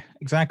 Yeah,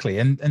 exactly.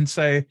 And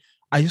so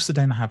I also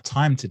don't have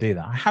time to do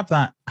that. I have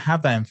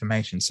that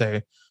information.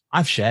 So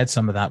I've shared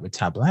some of that with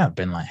Tableau. I've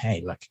been like,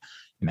 hey, look,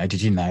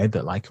 did you know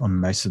that like on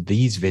most of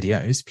these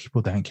videos,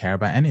 people don't care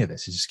about any of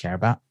this. They just care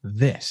about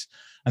this.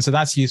 And so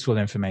that's useful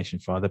information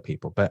for other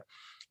people. But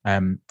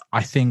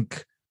I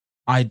think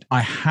I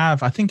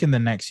think in the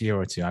next year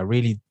or two, I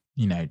really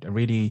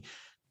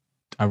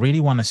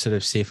want to sort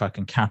of see if I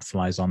can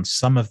capitalize on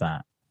some of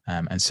that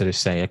and sort of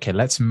say, okay,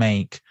 let's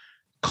make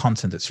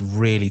content that's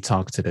really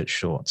targeted at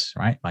shorts,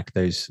 right? Like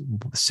those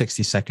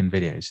 60-second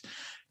videos.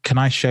 Can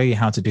I show you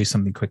how to do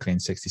something quickly in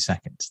 60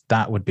 seconds?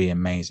 That would be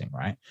amazing,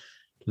 right?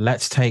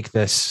 Let's take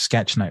this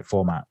sketchnote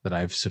format that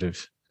I've sort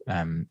of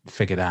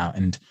figured out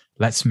and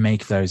let's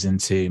make those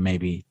into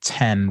maybe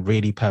 10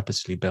 really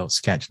purposely built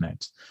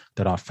sketchnotes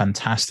that are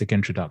fantastic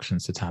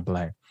introductions to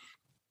Tableau.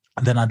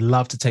 And then I'd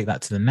love to take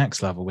that to the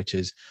next level, which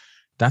is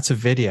that's a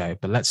video,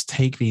 but let's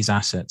take these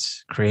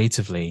assets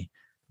creatively,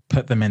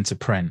 put them into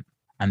print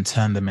and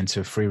turn them into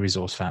a free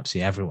resource for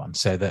absolutely everyone,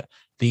 so that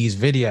these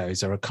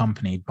videos are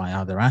accompanied by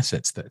other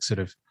assets that sort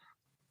of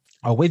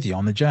are with you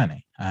on the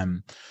journey.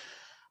 And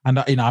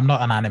I'm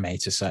not an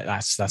animator, so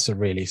that's a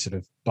really sort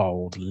of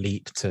bold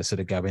leap to sort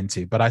of go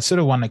into. But I sort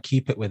of want to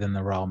keep it within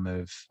the realm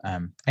of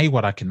A,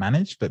 what I can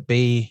manage, but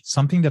B,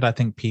 something that I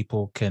think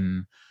people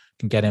can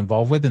get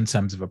involved with in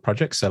terms of a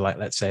project. So like,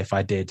 let's say if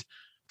I did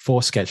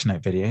 4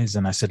 sketchnote videos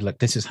and I said, look,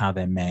 this is how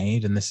they're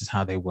made and this is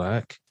how they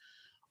work.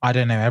 I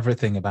don't know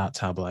everything about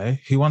Tableau.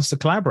 Who wants to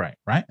collaborate,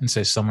 right? And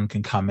so someone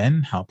can come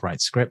in, help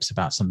write scripts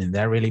about something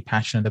they're really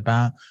passionate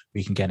about.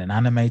 We can get an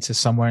animator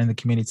somewhere in the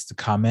community to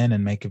come in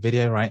and make a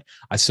video, right?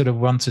 I sort of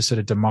want to sort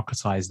of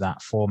democratize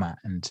that format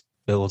and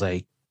build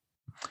a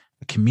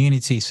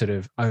community sort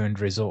of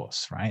owned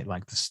resource, right?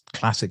 Like this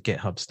classic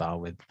GitHub style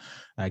with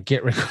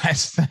Git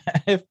requests,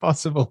 if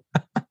possible.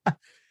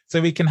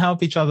 So we can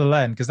help each other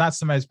learn, because that's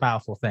the most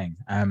powerful thing.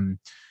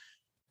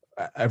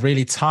 A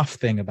really tough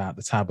thing about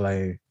the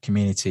Tableau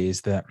community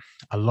is that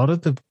a lot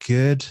of the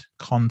good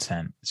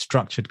content,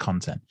 structured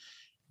content,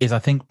 is I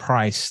think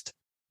priced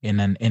in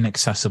an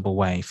inaccessible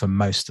way for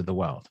most of the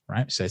world,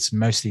 right? So it's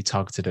mostly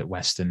targeted at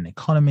Western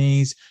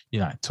economies.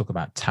 Talk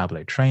about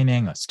Tableau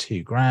training, that's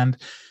 $2,000.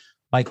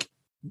 Like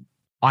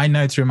I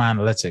know through my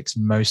analytics,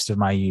 most of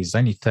my users,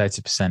 only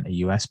 30% are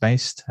US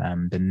based.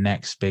 The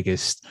next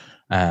biggest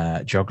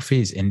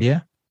geography is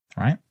India.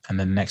 Right. And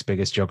then the next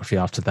biggest geography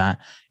after that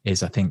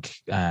is, I think,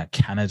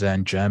 Canada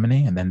and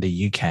Germany, and then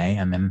the UK.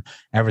 And then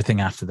everything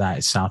after that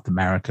is South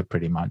America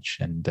pretty much,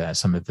 and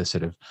some of the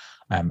sort of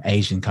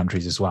Asian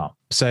countries as well.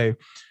 So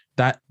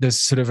that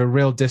there's sort of a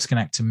real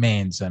disconnect to me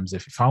in terms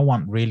of if I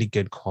want really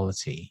good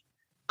quality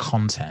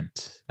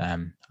content,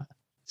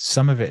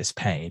 some of it is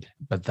paid,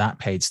 but that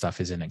paid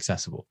stuff is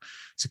inaccessible.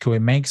 So can we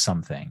make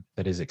something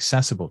that is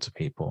accessible to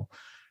people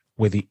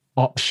with the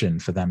option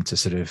for them to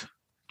sort of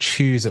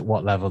choose at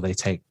what level they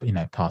take,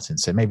 part in.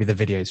 So maybe the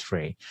video is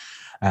free.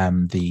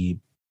 The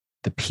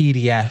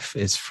PDF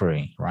is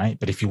free, right?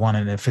 But if you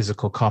want a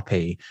physical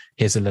copy,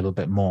 here's a little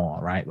bit more,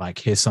 right? Like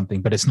here's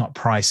something, but it's not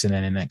priced in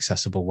an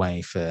accessible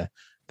way for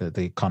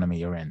the economy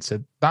you're in.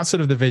 So that's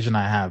sort of the vision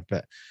I have,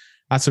 but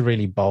that's a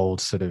really bold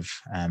sort of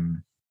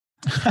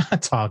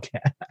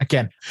target.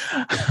 Again,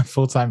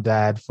 full-time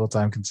dad,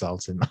 full-time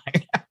consultant.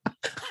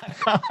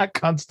 I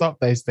can't stop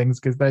those things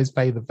because those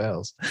pay the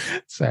bills.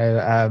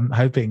 So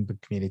hoping the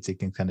community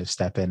can kind of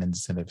step in and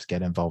sort of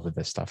get involved with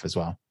this stuff as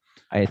well.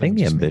 I think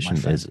the ambition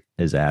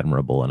is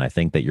admirable, and I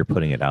think that you're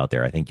putting it out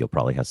there. I think you'll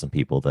probably have some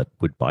people that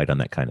would bite on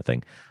that kind of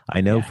thing.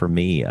 I know for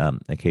me,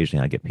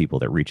 occasionally I get people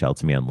that reach out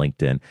to me on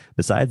LinkedIn,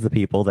 besides the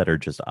people that are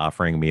just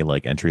offering me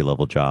like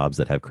entry-level jobs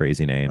that have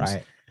crazy names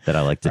that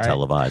I like to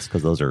televise,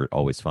 because those are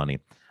always funny.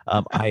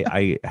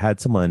 I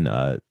had someone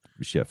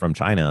from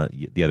China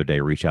the other day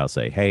reach out,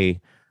 say,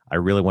 hey, I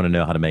really want to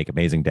know how to make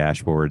amazing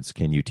dashboards.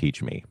 Can you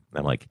teach me? And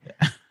I'm like,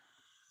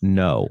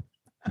 no,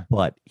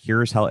 but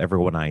here's how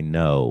everyone I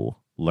know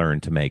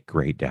learn to make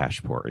great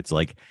dashboards.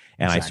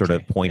 I sort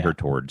of point her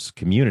towards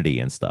community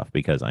and stuff,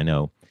 because I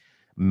know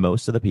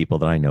most of the people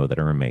that I know that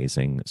are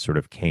amazing sort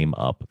of came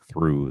up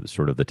through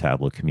sort of the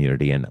Tableau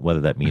community, and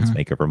whether that means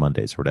Makeover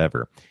Mondays or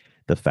whatever,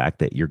 the fact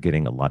that you're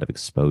getting a lot of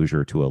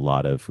exposure to a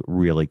lot of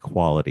really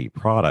quality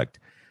product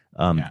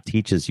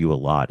teaches you a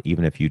lot,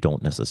 even if you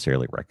don't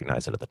necessarily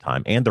recognize it at the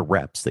time. And the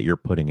reps that you're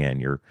putting in,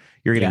 you're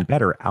getting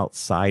better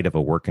outside of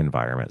a work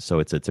environment. So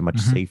it's a much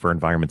safer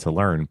environment to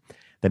learn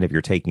than if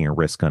you're taking a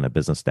risk on a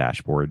business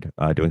dashboard,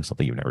 doing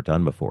something you've never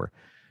done before.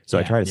 So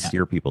I try to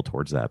steer people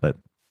towards that. But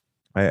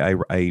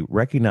I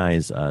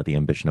recognize the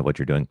ambition of what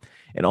you're doing,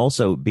 and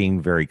also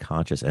being very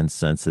conscious and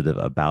sensitive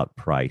about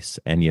price.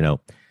 And,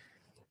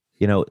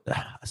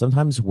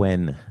 sometimes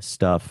when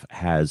stuff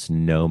has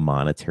no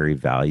monetary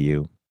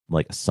value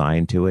like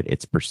assigned to it,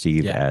 it's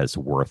perceived as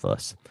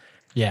worthless.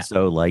 Yeah.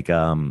 So like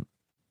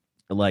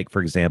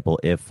for example,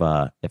 if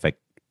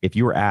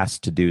you were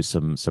asked to do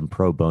some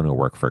pro bono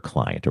work for a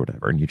client or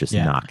whatever, and you just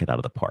knock it out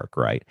of the park,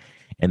 right?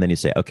 And then you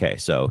say, okay,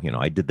 so,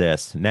 I did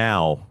this.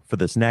 Now for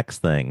this next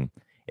thing,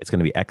 it's going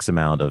to be X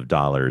amount of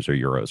dollars or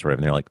euros, right?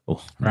 And they're like,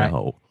 oh,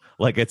 no.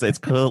 Like, it's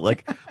cool.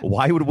 Like,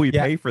 why would we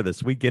pay for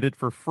this? We get it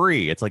for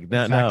free. It's like,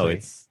 no,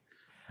 it's...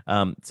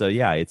 So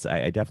yeah, I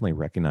definitely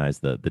recognize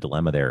the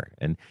dilemma there.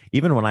 And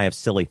even when I have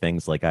silly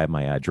things, like I have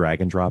my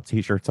drag and drop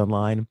t-shirts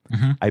online,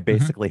 I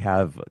basically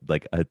have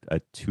like a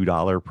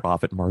 $2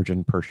 profit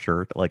margin per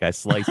shirt. Like I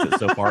sliced it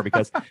so far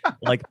because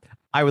like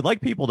I would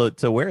like people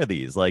to wear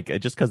these, like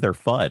just because they're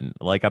fun.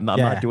 Like I'm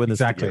not doing this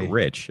to get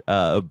rich,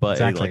 but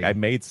like I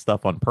made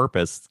stuff on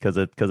purpose because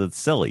it's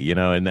silly,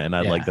 and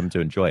I'd like them to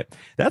enjoy it.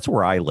 That's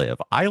where I live.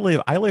 I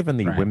live in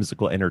the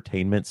whimsical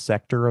entertainment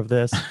sector of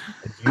this.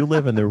 You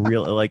live in the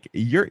real, like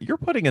you're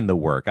putting in the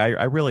work.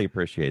 I really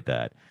appreciate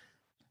that.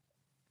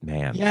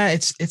 Man. Yeah,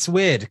 it's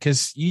weird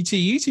because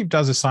YouTube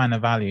does assign a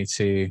value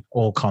to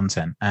all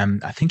content.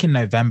 I think in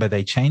November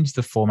they changed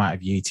the format of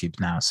YouTube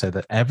now so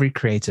that every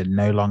creator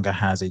no longer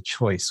has a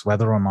choice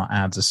whether or not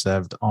ads are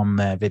served on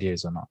their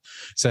videos or not.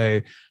 So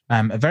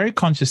a very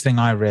conscious thing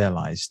I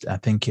realized, I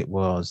think it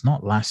was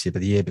not last year, but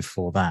the year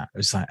before that, it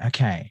was like,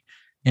 okay,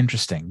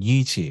 interesting.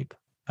 YouTube,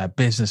 a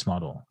business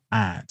model,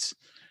 ads.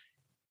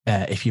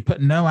 If you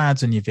put no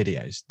ads on your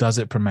videos, does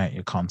it promote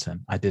your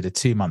content? I did a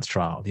 2-month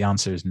trial. The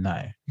answer is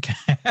no.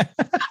 Okay.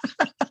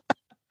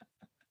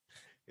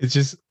 It's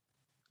just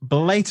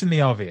blatantly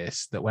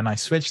obvious that when I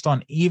switched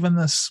on even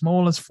the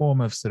smallest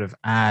form of sort of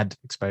ad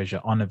exposure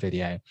on a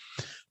video,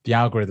 the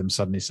algorithm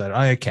suddenly said,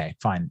 oh, okay,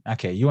 fine.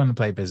 Okay, you want to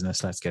play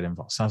business, let's get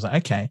involved. So I was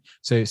like, okay,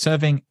 so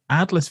serving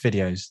adless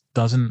videos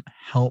doesn't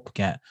help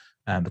get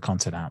the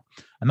content out.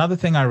 Another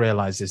thing I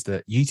realized is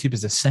that YouTube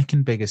is the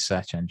second biggest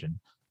search engine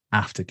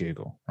after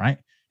Google, right,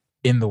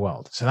 in the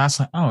world. So that's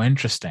like, oh,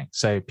 interesting.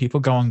 So people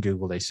go on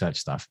Google, they search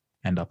stuff,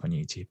 end up on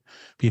YouTube.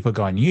 People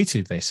go on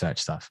YouTube, they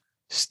search stuff,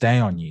 stay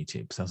on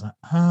YouTube. So I was like,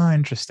 oh,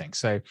 interesting.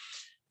 So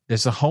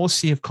there's a whole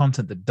sea of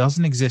content that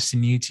doesn't exist in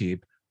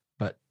YouTube,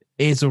 but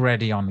is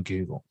already on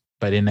Google,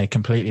 but in a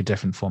completely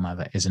different format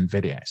that isn't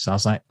video. So I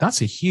was like,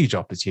 that's a huge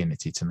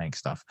opportunity to make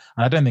stuff.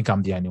 And I don't think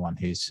I'm the only one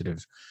who's sort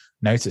of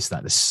noticed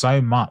that. There's so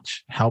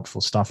much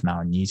helpful stuff now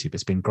on YouTube.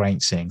 It's been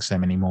great seeing so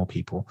many more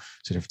people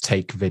sort of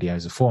take video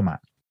as a format.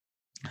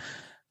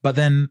 But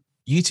then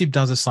YouTube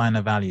does assign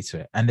a value to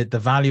it. And the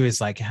value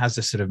is like, it has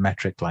this sort of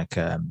metric like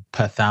per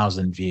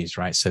 1,000 views,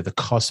 right? So the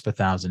cost per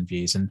 1,000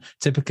 views. And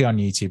typically on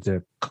YouTube,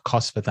 the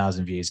cost per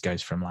 1,000 views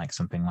goes from like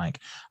something like,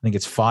 I think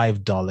it's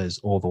 $5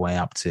 all the way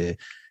up to,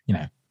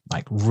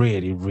 like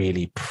really,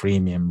 really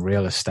premium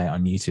real estate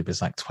on YouTube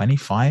is like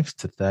 $25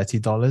 to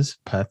 $30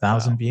 per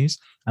 1,000 views.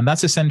 And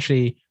that's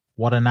essentially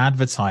what an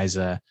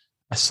advertiser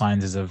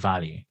assigns as a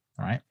value,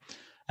 right?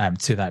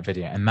 To that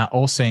video. And that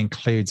also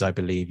includes, I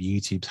believe,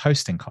 YouTube's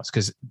hosting costs,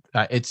 because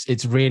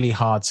it's really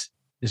hard.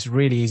 It's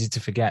really easy to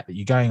forget that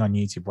you're going on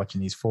YouTube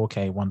watching these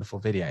 4K wonderful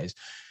videos.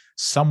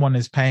 someone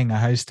is paying a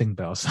hosting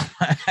bill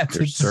somewhere.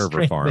 There's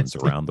server farms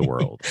around the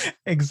world.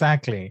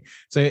 Exactly.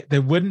 So they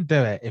wouldn't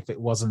do it if it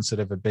wasn't sort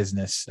of a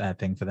business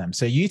thing for them.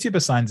 So YouTube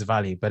assigns a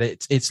value, but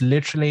it's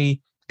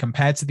literally,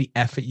 compared to the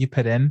effort you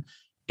put in,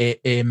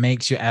 it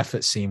makes your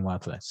effort seem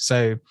worthless.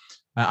 So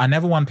I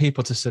never want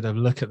people to sort of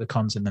look at the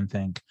content and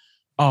think,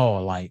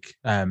 oh, like,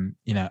 I'm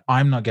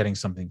not getting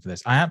something for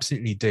this. I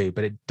absolutely do,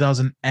 but it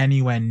doesn't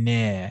anywhere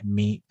near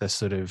meet the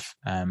sort of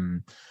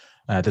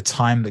the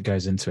time that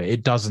goes into it.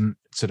 It doesn't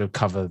sort of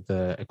cover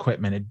the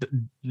equipment. It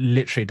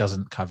literally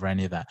doesn't cover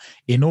any of that.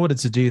 In order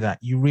to do that,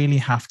 you really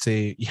have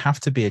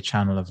to be a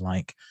channel of,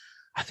 like,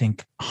 I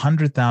think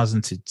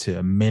 100,000 to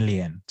 1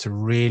 million to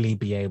really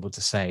be able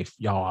to say,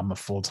 yo, I'm a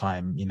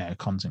full-time,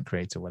 content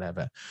creator,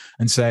 whatever.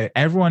 And so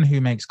everyone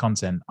who makes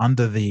content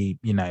under the,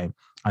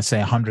 I'd say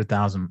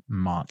 100,000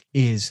 mark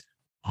is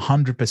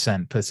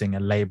 100% putting a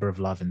labor of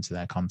love into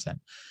their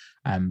content.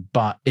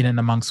 But in and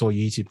amongst all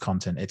YouTube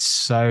content, it's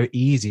so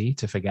easy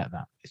to forget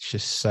that. It's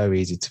just so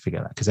easy to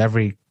forget that, because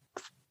every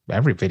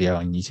video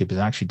on YouTube is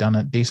actually done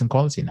at decent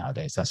quality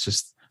nowadays. That's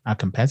just how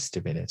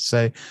competitive it is.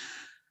 So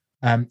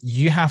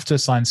you have to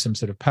assign some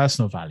sort of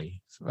personal value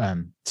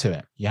to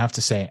it. You have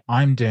to say,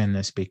 I'm doing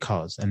this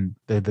because, and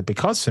the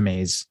because for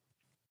me is,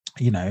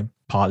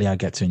 partly I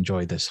get to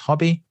enjoy this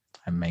hobby.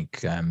 I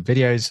make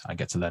videos. I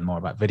get to learn more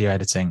about video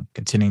editing,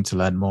 continuing to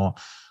learn more.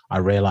 I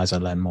realize I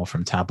learn more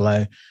from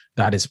Tableau.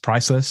 That is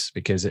priceless,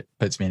 because it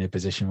puts me in a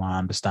position where I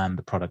understand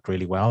the product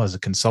really well as a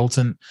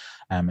consultant.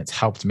 It's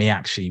helped me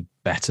actually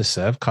better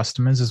serve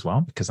customers as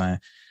well, because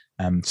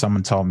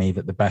someone told me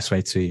that the best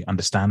way to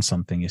understand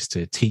something is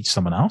to teach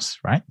someone else,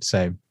 right?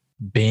 So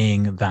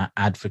being that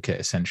advocate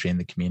essentially in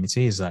the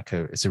community is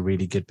it's a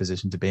really good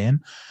position to be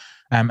in.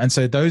 And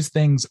so those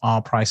things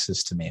are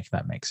priceless to me, if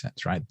that makes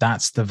sense, right?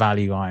 That's the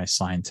value I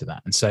assign to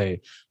that. And so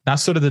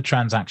that's sort of the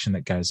transaction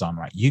that goes on,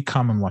 right? You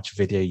come and watch a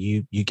video,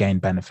 you gain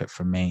benefit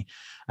from me.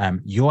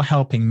 You're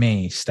helping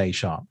me stay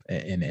sharp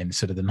in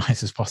sort of the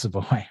nicest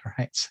possible way,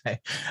 right? So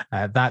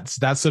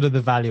that's sort of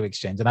the value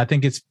exchange. And I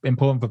think it's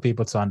important for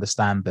people to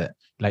understand that,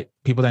 like,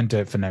 people don't do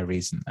it for no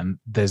reason. And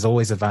there's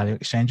always a value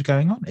exchange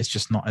going on. It's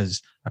just not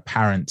as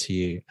apparent to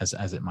you as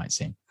it might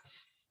seem.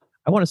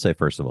 I want to say,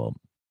 first of all,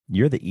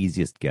 you're the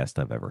easiest guest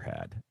I've ever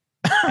had.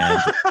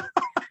 And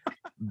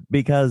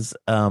because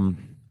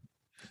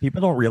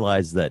people don't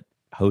realize that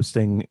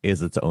hosting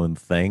is its own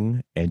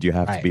thing, and you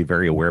have to be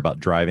very aware about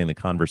driving the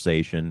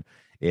conversation.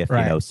 If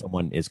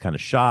someone is kind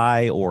of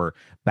shy or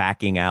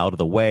backing out of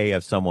the way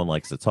if someone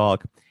likes to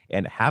talk,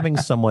 and having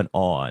someone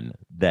on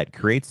that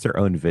creates their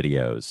own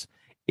videos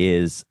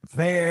is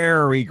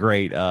very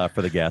great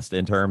for the guest,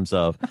 in terms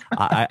of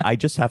I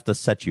just have to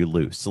set you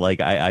loose. Like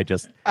I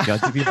just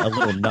give you a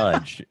little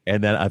nudge,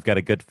 and then I've got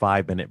a good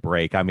 5-minute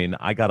break. I mean,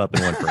 I got up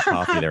and went for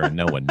coffee there, and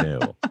no one knew.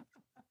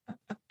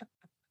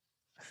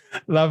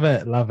 Love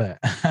it.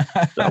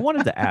 So I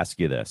wanted to ask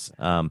you this.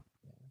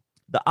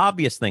 The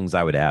obvious things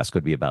I would ask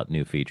would be about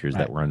new features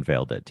that were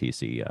unveiled at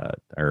TC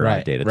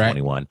Data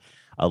 21.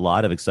 A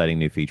lot of exciting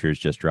new features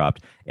just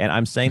dropped. And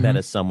I'm saying that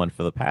as someone,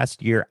 for the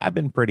past year, I've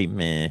been pretty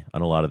meh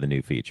on a lot of the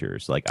new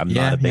features. Like, I'm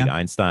not a big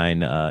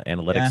Einstein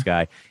analytics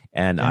guy.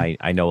 And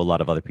I know a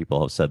lot of other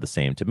people have said the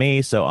same to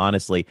me. So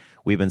honestly,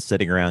 we've been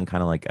sitting around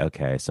kind of like,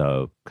 okay,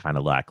 so kind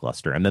of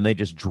lackluster. And then they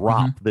just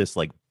drop this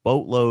like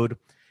boatload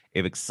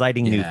of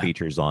exciting new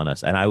features on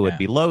us. And I would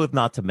be loath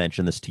not to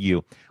mention this to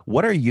you.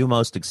 What are you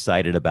most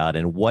excited about?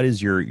 And what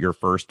is your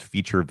first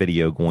feature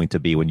video going to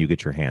be when you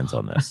get your hands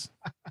on this?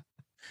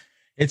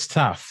 It's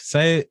tough.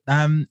 So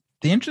the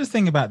interesting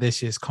thing about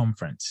this year's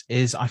conference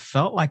is I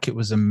felt like it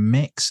was a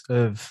mix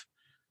of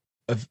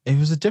it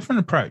was a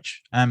different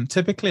approach.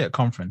 Typically at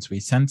conference, we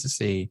tend to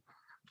see,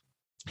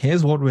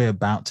 here's what we're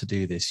about to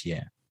do this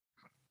year.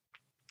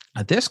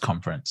 At this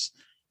conference,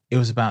 it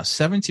was about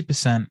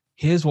 70%,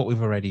 here's what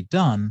we've already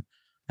done,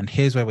 and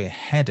here's where we're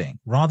heading,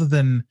 rather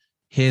than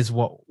here's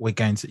what we're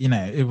going to,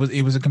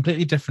 it was a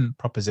completely different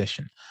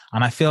proposition.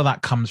 And I feel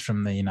that comes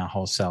from the,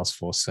 whole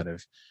Salesforce sort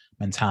of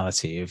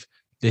mentality of,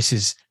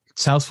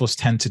 Salesforce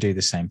tend to do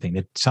the same thing.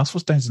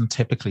 Salesforce doesn't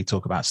typically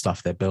talk about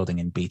stuff they're building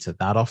in beta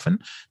that often.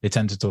 They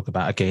tend to talk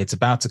about, okay, it's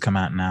about to come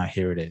out now,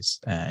 here it is,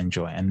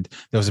 enjoy. And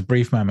there was a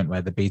brief moment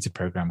where the beta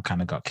program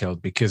kind of got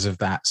killed because of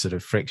that sort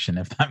of friction,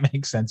 if that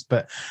makes sense.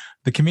 But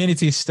the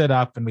community stood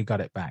up and we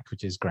got it back,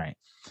 which is great.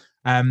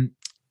 The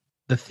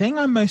thing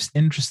I'm most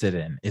interested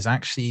in is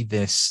actually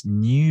this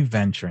new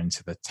venture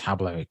into the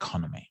Tableau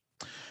economy.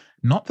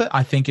 Not that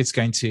I think it's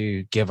going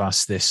to give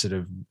us this sort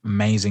of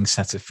amazing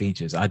set of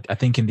features. I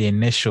think in the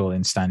initial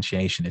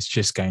instantiation, it's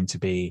just going to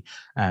be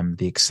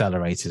the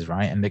accelerators,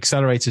 right? And the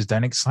accelerators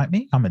don't excite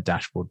me. I'm a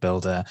dashboard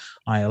builder.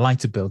 I like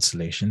to build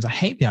solutions. I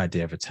hate the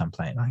idea of a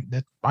template.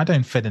 Like, I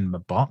don't fit in a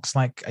box.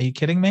 Like, are you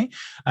kidding me?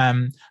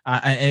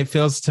 It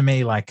feels to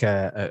me like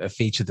a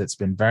feature that's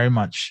been very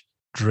much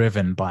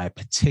driven by a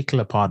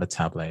particular part of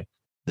Tableau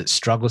that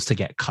struggles to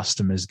get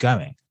customers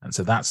going. And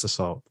so that's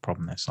the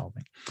problem they're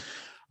solving.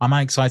 Am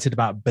I excited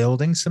about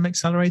building some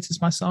accelerators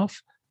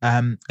myself?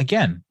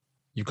 Again,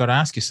 you've got to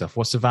ask yourself,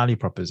 what's the value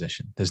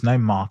proposition? There's no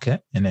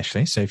market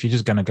initially. So if you're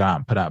just going to go out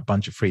and put out a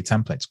bunch of free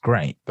templates,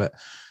 great. But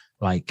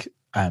like,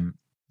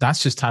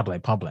 that's just Tableau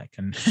Public,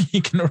 and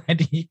you can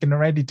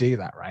already do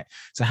that, right?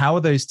 So how are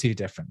those two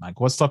different? Like,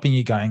 what's stopping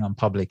you going on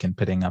Public and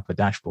putting up a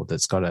dashboard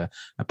that's got a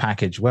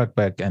package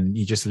workbook and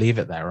you just leave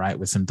it there, right,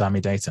 with some dummy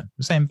data?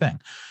 The same thing.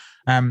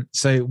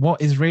 So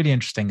what is really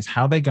interesting is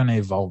how they're going to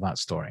evolve that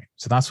story.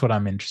 So that's what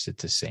I'm interested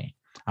to see.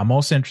 I'm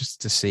also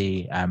interested to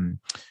see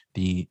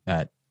the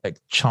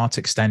chart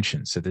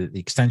extensions, so the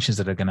extensions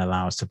that are going to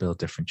allow us to build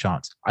different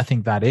charts. I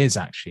think that is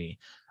actually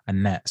a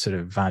net sort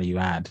of value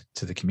add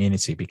to the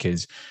community,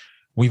 because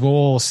we've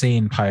all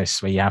seen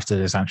posts where you have to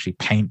just actually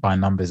paint by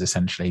numbers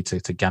essentially to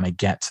kind of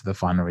get to the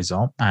final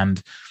result.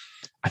 And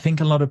I think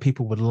a lot of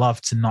people would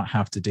love to not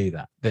have to do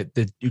that.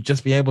 That you'd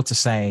just be able to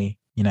say,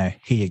 here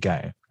you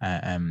go.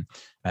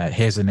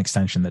 Here's an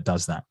extension that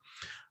does that.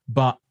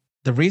 But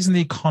the reason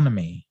the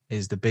economy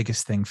is the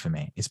biggest thing for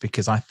me is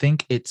because I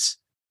think it's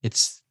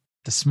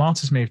the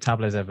smartest move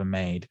Tableau's ever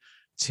made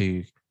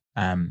to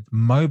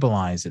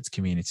mobilize its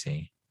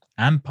community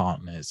and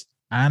partners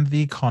and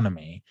the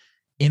economy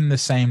in the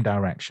same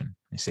direction.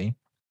 You see,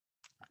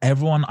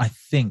 everyone, I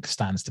think,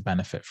 stands to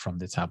benefit from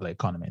the Tableau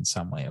economy in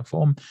some way or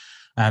form,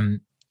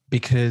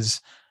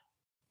 because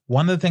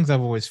one of the things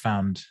I've always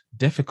found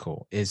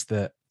difficult is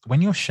that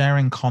when you're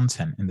sharing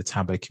content in the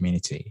Tableau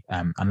community,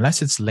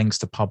 unless it's links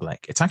to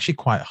Public, it's actually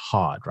quite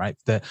hard, right?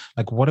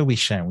 Like, what are we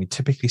sharing? We're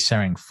typically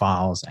sharing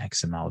files,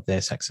 XML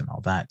this,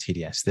 XML that,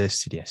 TDS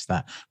this, TDS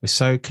that. We're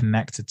so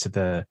connected to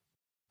the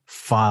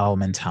file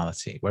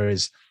mentality.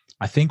 Whereas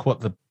I think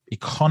what the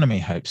economy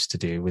hopes to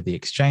do with the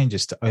exchange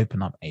is to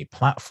open up a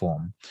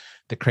platform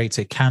that creates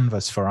a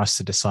canvas for us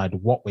to decide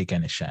what we're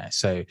going to share.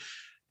 So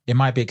it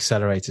might be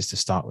accelerators to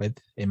start with.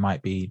 It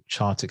might be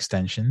chart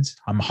extensions.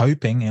 I'm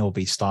hoping it will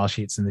be style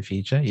sheets in the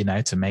future,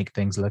 to make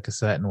things look a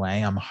certain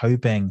way. I'm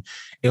hoping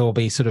it will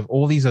be sort of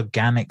all these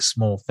organic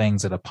small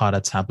things that are part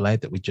of Tableau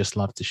that we just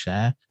love to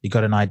share. You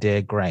got an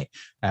idea? Great.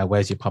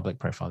 Where's your Public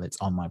profile? It's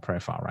on my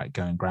profile, right?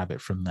 Go and grab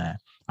it from there.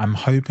 I'm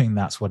hoping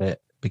that's what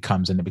it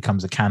becomes, and it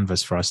becomes a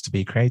canvas for us to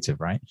be creative,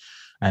 right?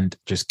 And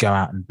just go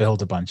out and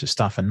build a bunch of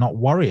stuff and not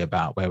worry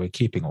about where we're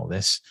keeping all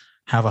this.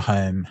 Have a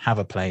home, have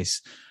a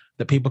place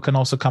that people can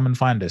also come and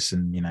find us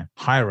and,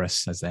 hire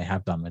us, as they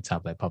have done with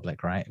Tableau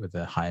Public, right? With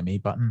the Hire Me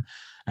button.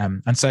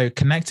 And so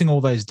connecting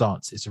all those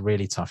dots is a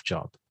really tough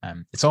job.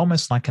 It's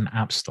almost like an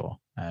app store.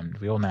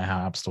 We all know how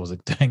app stores are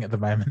doing at the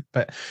moment,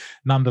 but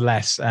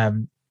nonetheless, I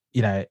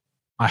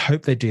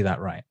hope they do that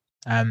right.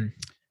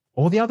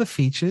 All the other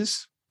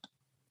features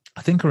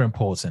I think are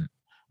important.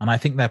 And I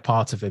think they're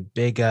part of a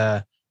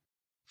bigger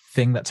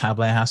thing that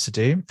Tableau has to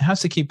do. It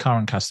has to keep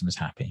current customers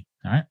happy.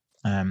 All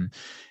right.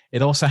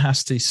 It also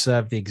has to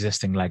serve the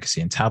existing legacy,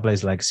 and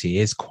Tableau's legacy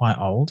is quite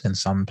old in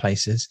some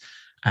places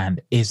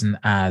and isn't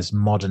as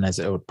modern as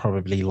it would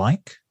probably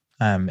like,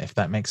 if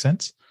that makes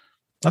sense.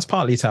 That's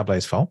partly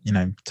Tableau's fault.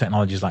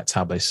 Technologies like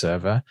Tableau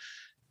Server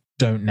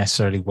don't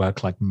necessarily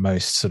work like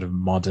most sort of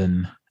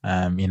modern,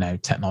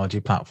 technology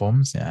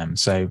platforms.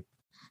 So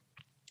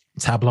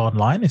Tableau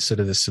Online is sort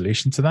of the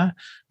solution to that,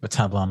 but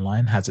Tableau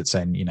Online has its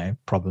own,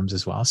 problems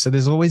as well. So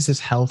there's always this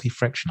healthy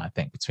friction, I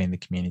think, between the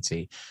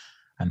community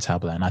and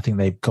Tableau. And I think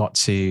they've got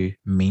to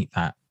meet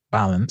that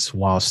balance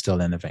while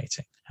still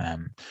innovating.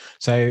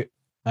 So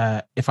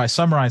if I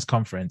summarize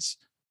Conference,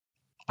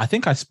 I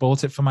think I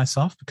spoiled it for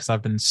myself because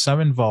I've been so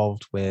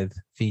involved with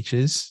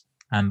features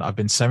and I've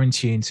been so in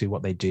tune to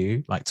what they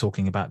do, like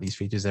talking about these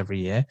features every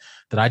year,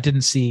 that I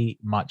didn't see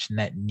much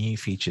net new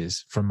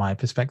features from my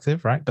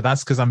perspective, right? But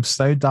that's because I'm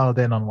so dialed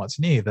in on what's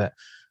new that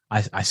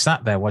I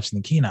sat there watching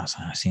the keynotes.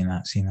 I've seen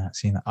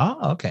that.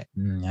 Oh, okay.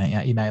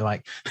 Yeah.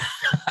 Like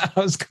I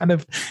was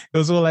it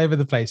was all over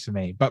the place for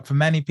me. But for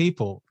many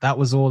people, that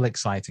was all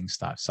exciting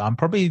stuff. So I'm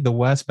probably the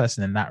worst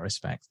person in that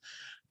respect,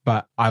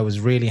 but I was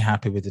really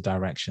happy with the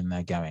direction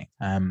they're going.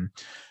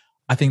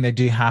 I think they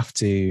do have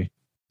to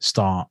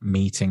start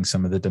meeting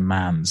some of the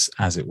demands,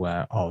 as it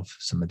were, of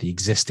some of the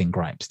existing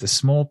gripes, the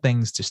small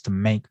things just to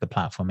make the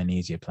platform an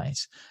easier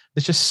place.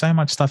 There's just so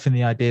much stuff in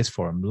the ideas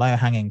forum, low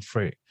hanging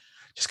fruit.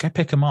 Just go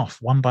pick them off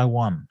one by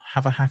one.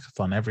 Have a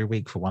hackathon every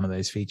week for one of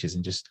those features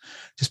and just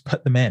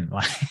put them in.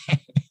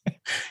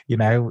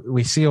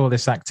 We see all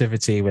this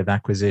activity with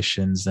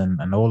acquisitions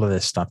and all of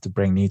this stuff to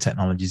bring new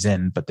technologies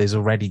in, but there's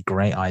already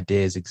great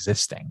ideas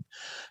existing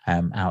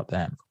out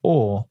there.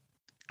 Or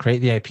create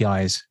the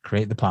APIs,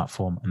 create the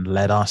platform, and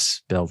let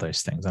us build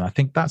those things. And I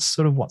think that's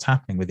sort of what's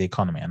happening with the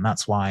economy. And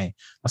that's why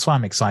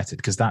I'm excited,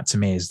 because that to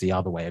me is the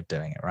other way of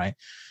doing it, right?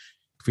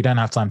 If we don't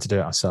have time to do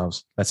it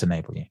ourselves, let's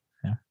enable you.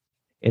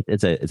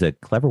 It's a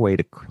clever way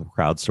to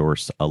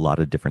crowdsource a lot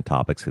of different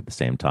topics at the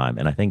same time.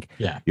 And I think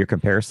your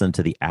comparison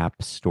to the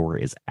App Store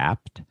is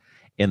apt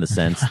in the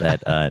sense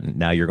that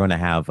now you're going to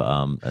have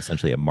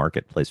essentially a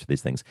marketplace for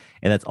these things,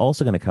 and that's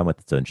also going to come with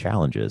its own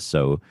challenges.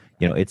 So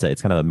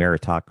it's kind of a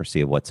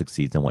meritocracy of what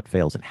succeeds and what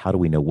fails, and how do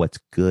we know what's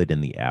good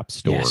in the app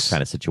store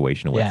kind of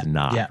situation and what's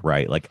not,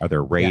 right? Like, are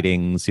there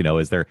ratings?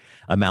 Is there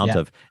amount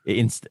of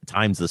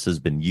times this has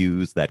been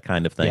used, that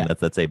kind of thing?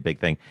 That's a big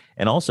thing.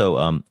 And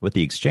also with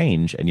the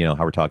exchange, and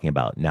how we're talking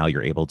about now,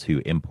 you're able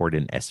to import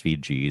in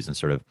SVGs and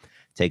sort of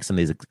take some of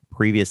these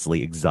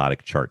previously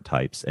exotic chart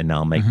types and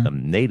now make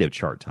them native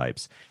chart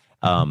types.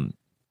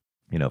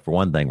 For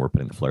one thing, we're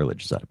putting the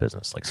Flurridges out of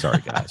business. Like, sorry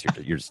guys,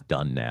 you're just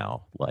done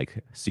now.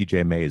 Like,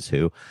 CJ Mays,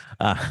 who?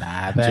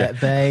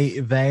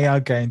 They are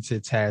going to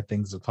tear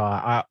things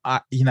apart.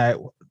 I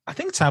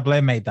think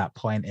Tableau made that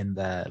point in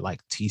the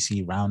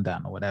TC round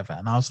down or whatever,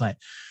 and I was like,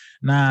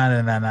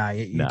 no,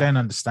 you don't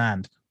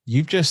understand.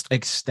 You've just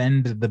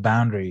extended the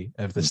boundary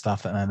of the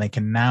stuff that they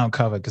can now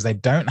cover, because they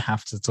don't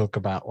have to talk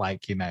about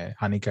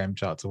honeycomb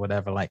charts or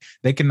whatever. Like,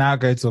 they can now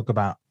go talk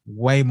about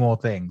way more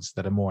things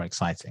that are more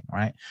exciting,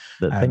 right?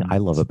 The thing I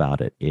love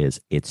about it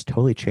is it's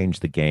totally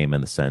changed the game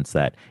in the sense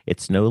that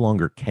it's no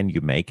longer can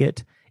you make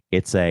it,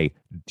 it's do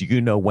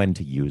you know when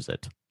to use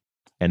it?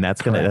 And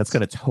that's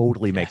gonna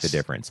totally make the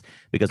difference,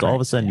 because all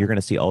of a sudden you're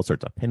gonna see all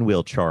sorts of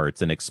pinwheel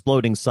charts and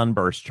exploding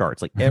sunburst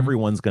charts. Like,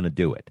 everyone's gonna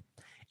do it.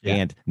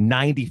 And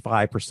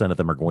 95% of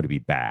them are going to be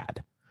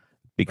bad,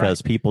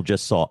 because people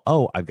just saw,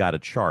 I've got a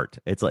chart.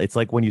 It's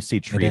like when you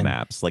see tree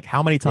maps. Like,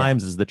 how many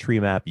times is the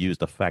tree map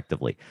used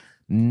effectively?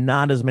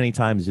 Not as many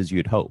times as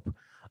you'd hope.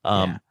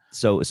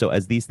 So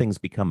as these things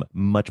become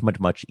much, much,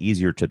 much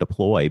easier to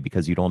deploy,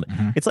 because you don't,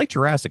 it's like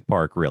Jurassic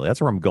Park, really.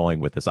 That's where I'm going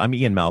with this. I'm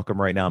Ian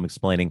Malcolm right now. I'm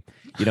explaining,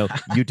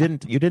 you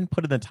didn't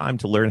put in the time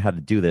to learn how to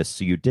do this.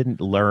 So you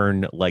didn't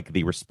learn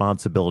the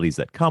responsibilities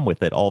that come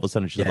with it. All of a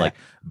sudden it's just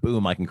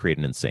boom, I can create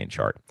an insane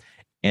chart.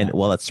 And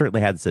well, that certainly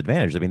had its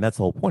advantage. I mean, that's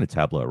the whole point of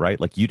Tableau, right?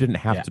 Like, you didn't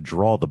have to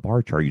draw the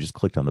bar chart. You just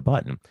clicked on the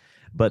button.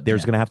 But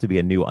there's going to have to be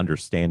a new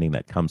understanding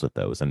that comes with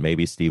those. And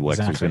maybe Steve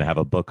Wexler's going to have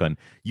a book on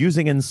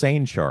using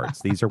insane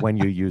charts. These are when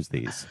you use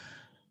these.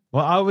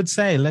 Well, I would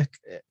say, look,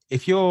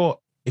 if you're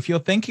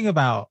thinking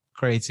about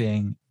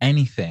creating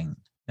anything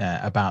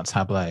about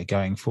Tableau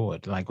going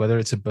forward, like whether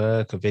it's a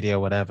book, a video,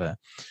 whatever,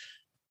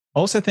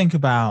 also think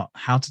about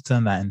how to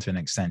turn that into an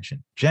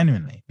extension,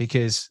 genuinely.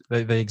 Because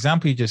the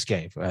example you just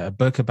gave, a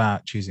book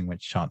about choosing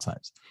which chart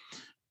types,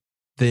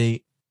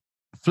 the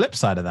flip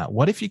side of that,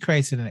 what if you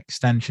created an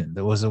extension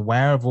that was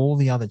aware of all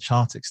the other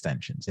chart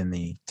extensions in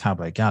the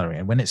Tableau gallery,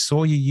 and when it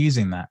saw you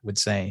using that, would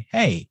say,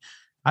 hey,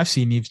 I've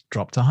seen you've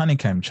dropped a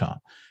honeycomb chart.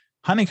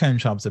 Honeycomb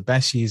charts are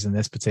best used in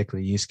this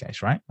particular use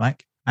case, right?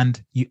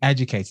 And you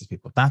educated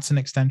people. That's an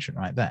extension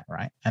right there,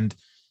 right? And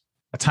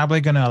a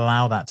Tableau going to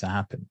allow that to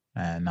happen.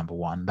 Number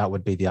one, that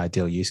would be the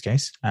ideal use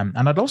case. And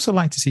I'd also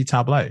like to see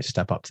Tableau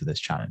step up to this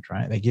challenge,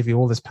 right? They give you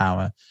all this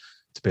power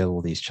to build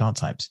all these chart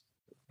types.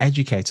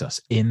 Educate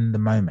us in the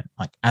moment.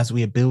 Like, as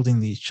we are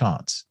building these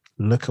charts,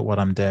 look at what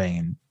I'm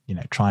doing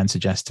and, try and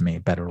suggest to me a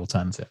better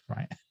alternative,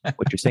 right?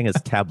 What you're saying is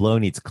Tableau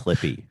needs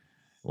Clippy.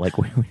 Like,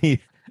 we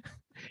need...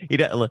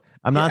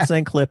 I'm not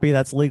saying Clippy.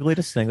 That's legally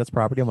distinct. That's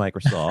property of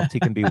Microsoft. He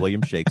can be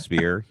William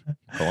Shakespeare.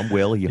 Call him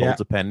Will. He holds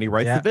a pen and he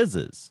writes the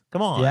vizzes.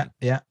 Come on.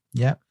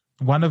 Yeah.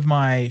 One of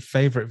my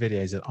favorite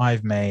videos that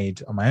I've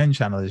made on my own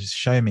channel is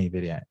Show Me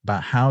video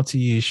about how to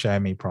use Show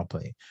Me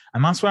properly.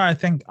 And that's where I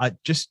think I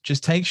just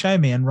take Show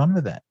Me and run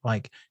with it.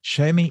 Like,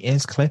 Show Me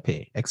is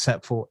Clippy,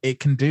 except for it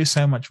can do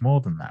so much more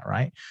than that,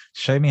 right?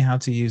 Show me how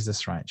to use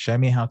this right. Show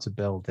me how to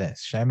build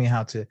this. Show me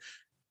how to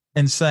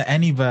insert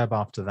any verb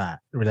after that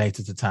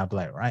related to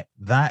Tableau, right?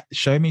 That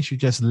Show Me should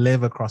just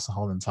live across the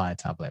whole entire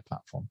Tableau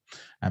platform.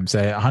 So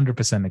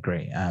 100%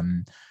 agree.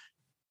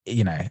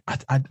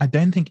 I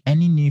don't think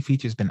any new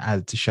feature has been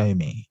added to Show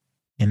Me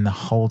in the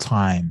whole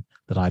time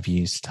that I've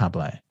used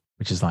Tableau,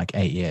 which is like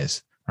 8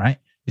 years, right?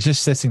 It's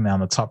just sitting there on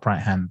the top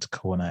right-hand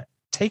corner,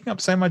 taking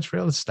up so much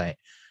real estate.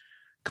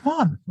 Come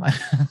on.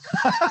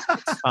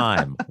 It's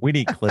time. We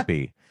need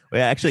Clippy.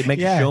 Actually,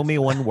 Show Me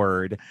one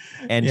word,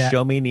 and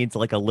Show Me needs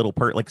like a little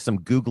like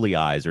some googly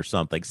eyes or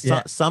something.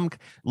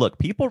 Look,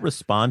 people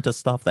respond to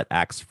stuff that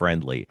acts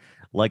friendly.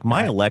 Like,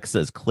 my Alexa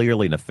is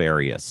clearly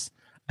nefarious.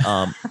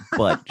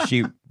 But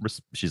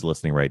she's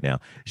listening right now.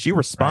 She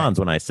responds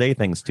when I say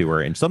things to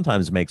her, and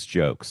sometimes makes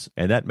jokes,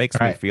 and that makes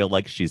me feel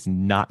like she's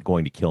not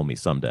going to kill me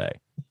someday.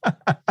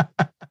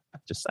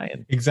 Just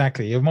saying.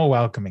 Exactly. You're more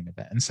welcoming of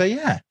it. And so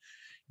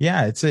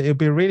it'll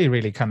be a really,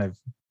 really kind of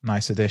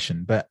nice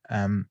addition. But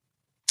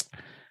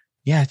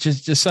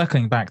just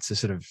circling back to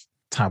sort of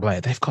Tableau,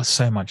 they've got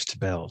so much to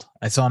build.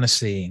 It's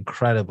honestly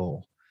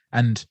incredible.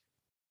 And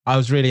I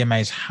was really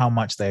amazed how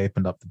much they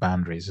opened up the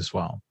boundaries as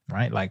well,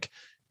 right? Like,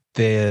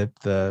 the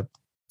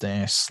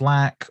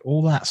Slack,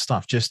 all that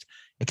stuff, just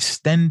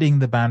extending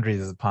the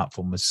boundaries of the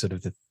platform was sort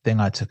of the thing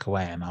I took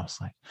away. And I was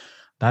like,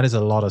 that is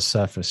a lot of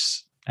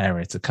surface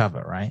area to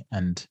cover, right?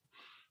 And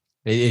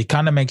it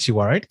kind of makes you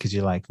worried, because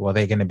you're like, well,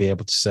 they're going to be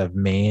able to serve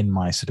me in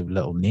my sort of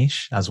little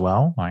niche as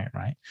well,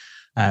 right?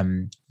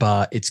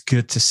 But it's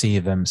good to see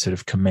them sort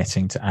of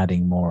committing to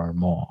adding more and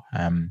more.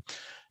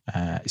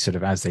 sort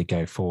of as they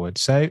go forward.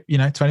 So,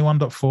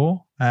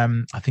 21.4,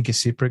 I think is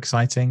super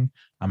exciting.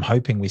 I'm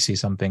hoping we see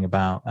something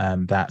about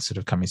that sort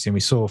of coming soon. We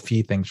saw a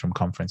few things from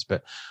conference,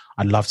 but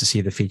I'd love to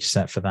see the feature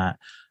set for that.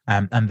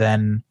 And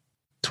then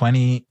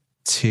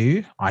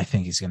 22, I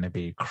think is going to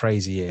be a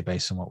crazy year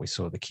based on what we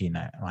saw at the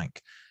keynote.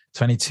 Like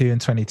 22 and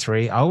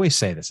 23, I always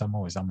say this, I'm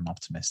an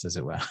optimist, as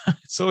it were.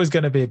 It's always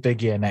going to be a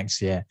big year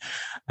next year.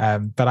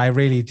 But I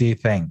really do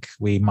think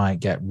we might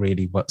get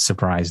really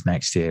surprised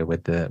next year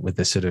with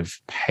the sort of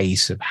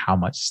pace of how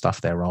much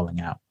stuff they're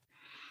rolling out.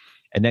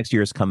 And next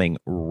year is coming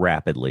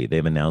rapidly.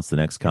 They've announced the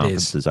next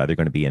conference is either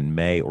going to be in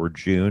May or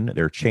June.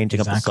 They're changing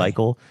up the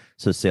cycle.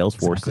 So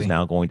Salesforce is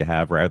now going to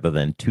have, rather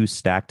than 2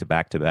 stacked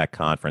back-to-back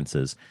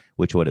conferences,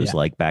 which what it was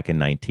like back in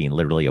 19,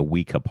 literally a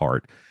week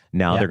apart.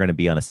 Now they're going to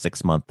be on a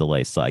 6-month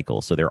delay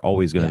cycle. So they're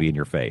always going to be in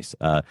your face.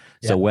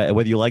 So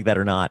whether you like that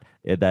or not,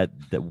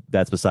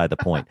 that's beside the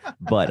point.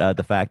 But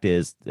the fact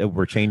is,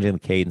 we're changing the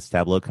cadence.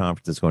 Tableau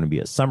conference is going to be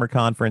a summer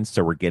conference.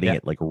 So we're getting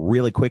it like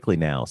really quickly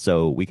now.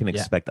 So we can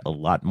expect a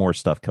lot more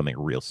stuff coming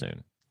real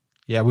soon.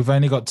 Yeah, we've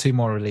only got 2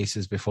 more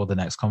releases before the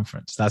next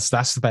conference. That's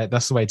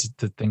the way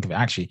to think of it.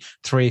 Actually,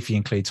 3 if you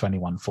include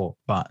 21.4.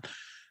 But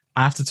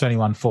after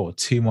 21.4,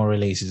 2 more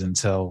releases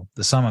until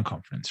the summer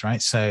conference,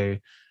 right? So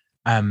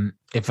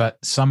if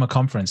at summer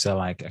conference they're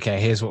like, okay,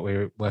 here's what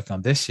we're working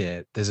on this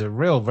year, there's a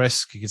real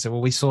risk you could say,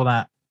 well, we saw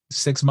that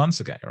 6 months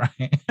ago,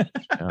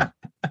 right?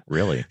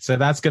 Really? So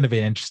that's going to be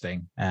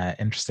interesting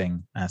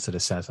sort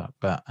of setup.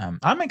 But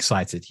I'm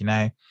excited.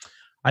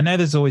 I know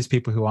there's always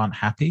people who aren't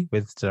happy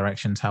with the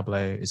direction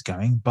Tableau is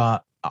going,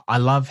 but I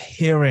love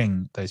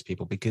hearing those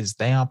people because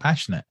they are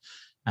passionate.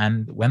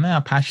 And when they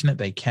are passionate,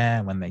 they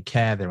care. When they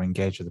care, they're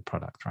engaged with the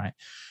product, right?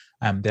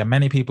 There are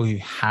many people who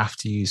have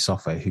to use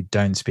software who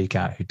don't speak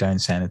out, who don't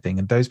say anything.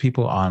 And those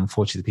people are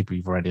unfortunately the people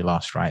you've already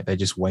lost, right? They're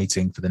just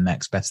waiting for the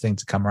next best thing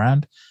to come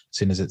around. As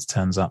soon as it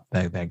turns up,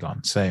 they're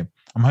gone. So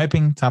I'm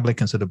hoping Tableau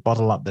can sort of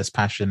bottle up this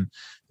passion,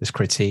 this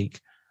critique,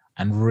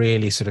 and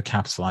really sort of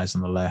capitalize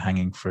on the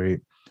low-hanging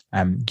fruit.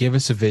 Give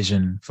us a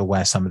vision for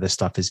where some of this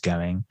stuff is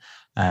going,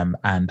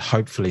 and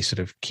hopefully sort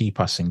of keep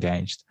us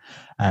engaged.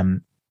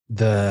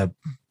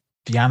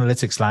 The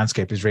analytics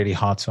landscape is really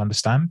hard to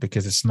understand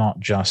because it's not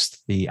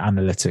just the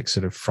analytics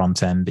sort of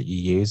front end that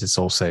you use. It's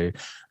also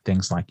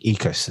things like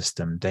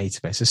ecosystem,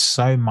 database. There's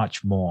so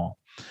much more.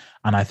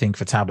 And I think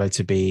for Tableau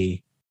to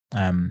be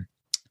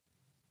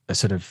a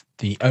sort of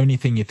the only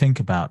thing you think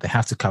about, they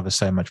have to cover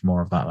so much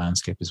more of that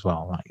landscape as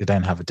well. Like they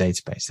don't have a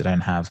database. They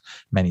don't have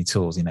many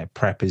tools.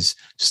 Prep is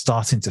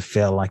starting to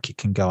feel like it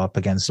can go up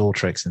against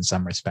Alteryx in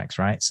some respects,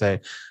 right? So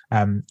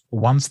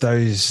once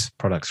those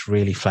products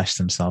really flesh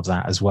themselves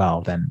out as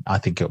well, then I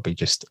think it'll be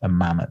just a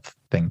mammoth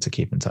thing to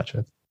keep in touch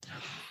with.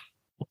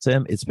 Well,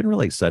 Tim, it's been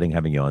really exciting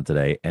having you on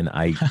today. And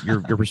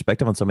your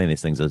perspective on so many of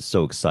these things is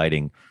so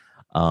exciting.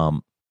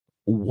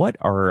 What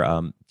are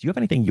do you have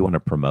anything you want to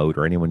promote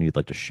or anyone you'd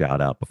like to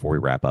shout out before we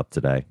wrap up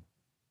today?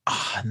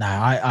 No,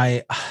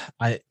 I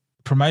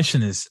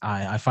promotion is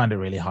I find it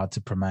really hard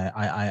to promote.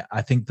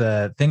 I think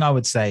the thing I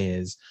would say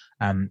is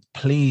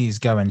please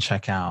go and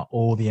check out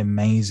all the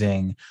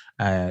amazing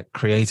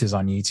creators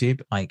on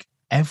YouTube. Like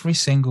every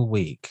single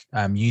week,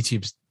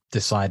 YouTube's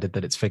decided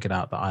that it's figured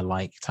out that I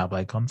like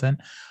Tableau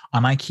content,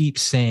 and I keep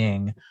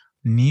seeing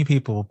new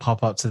people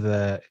pop up to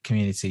the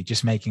community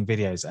just making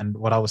videos. And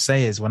what I will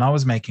say is when I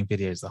was making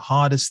videos, the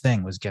hardest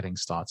thing was getting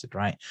started,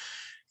 right?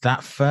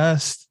 That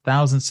first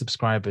 1,000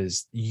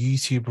 subscribers,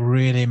 YouTube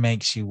really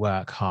makes you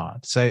work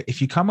hard. So if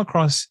you come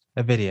across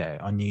a video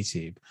on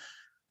YouTube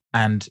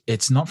and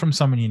it's not from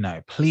someone you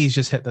know, please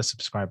just hit the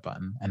subscribe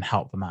button and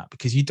help them out,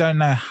 because you don't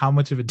know how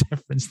much of a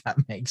difference that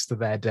makes to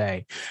their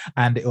day,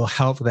 and it will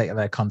help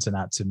their content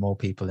out to more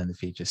people in the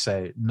future.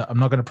 So I'm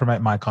not going to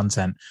promote my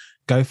content.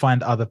 Go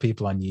find other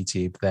people on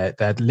YouTube. There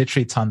are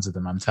literally tons of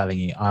them. I'm telling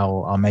you,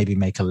 I'll maybe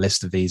make a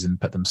list of these and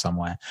put them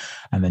somewhere,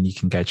 and then you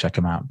can go check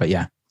them out. But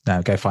yeah,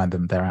 no, go find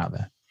them. They're out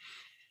there.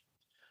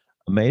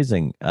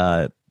 Amazing.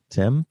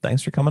 Tim,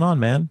 thanks for coming on,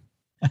 man.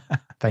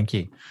 Thank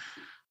you.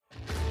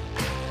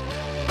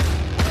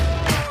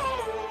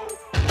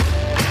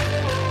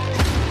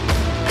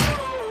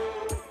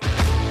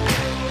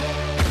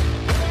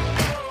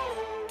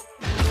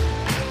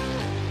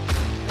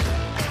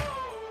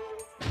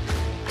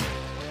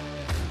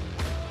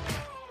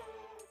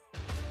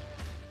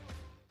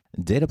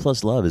 Data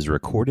Plus Love is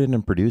recorded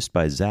and produced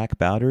by Zach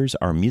Bowders.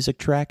 Our music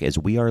track is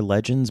We Are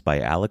Legends by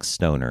Alex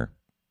Stoner.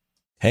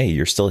 Hey,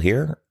 you're still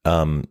here?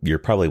 You're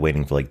probably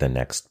waiting for like the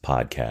next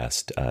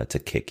podcast to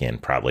kick in,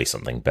 probably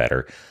something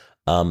better.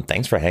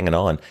 Thanks for hanging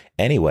on.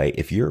 Anyway,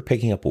 if you're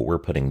picking up what we're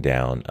putting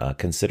down,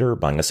 consider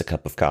buying us a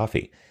cup of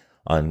coffee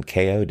on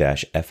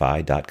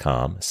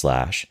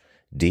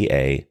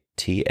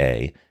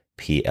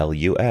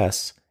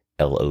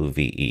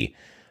ko-fi.com/DATAPLUSLOVE.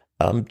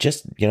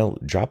 Just,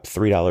 drop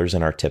 $3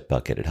 in our tip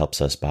bucket. It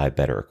helps us buy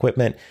better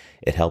equipment.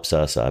 It helps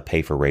us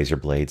pay for razor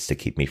blades to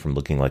keep me from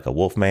looking like a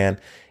wolf man.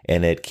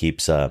 And it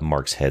keeps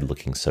Mark's head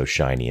looking so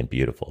shiny and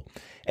beautiful.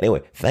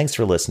 Anyway, thanks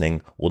for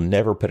listening. We'll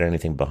never put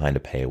anything behind a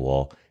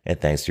paywall.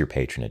 And thanks for your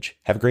patronage.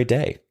 Have a great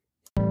day.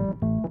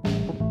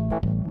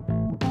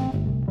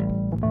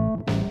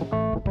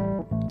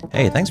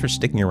 Hey, thanks for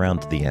sticking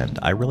around to the end.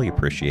 I really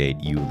appreciate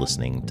you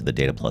listening to the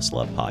Data Plus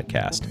Love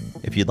podcast.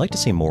 If you'd like to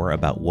see more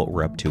about what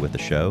we're up to with the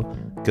show,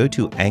 go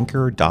to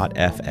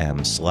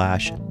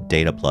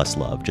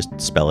anchor.fm/datapluslove.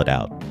 Just spell it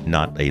out,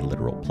 not a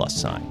literal plus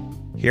sign.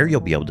 Here you'll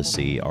be able to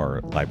see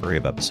our library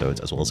of episodes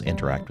as well as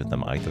interact with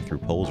them either through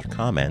polls or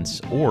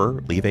comments,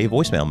 or leave a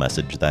voicemail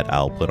message that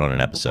I'll put on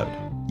an episode.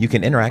 You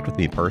can interact with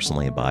me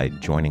personally by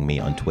joining me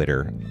on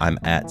Twitter. I'm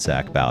at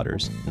Zach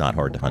Bowders, not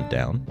hard to hunt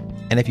down.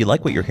 And if you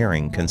like what you're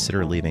hearing,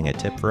 consider leaving a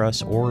tip for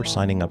us or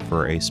signing up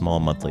for a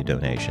small monthly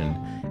donation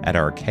at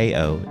our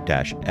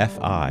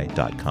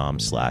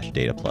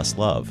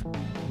ko-fi.com/datapluslove.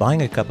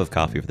 Buying a cup of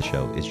coffee for the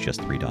show is just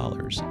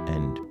 $3,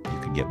 and you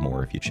can get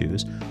more if you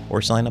choose,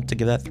 or sign up to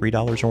give that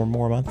 $3 or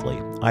more monthly.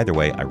 Either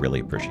way, I really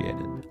appreciate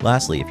it.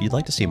 Lastly, if you'd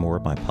like to see more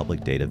of my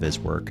public data viz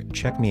work,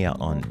 check me out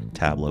on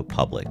Tableau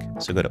Public.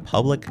 So go to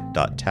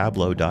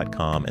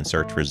public.tableau.com and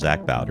search for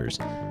Zach Bowders.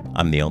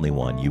 I'm the only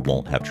one. You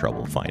won't have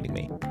trouble finding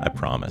me. I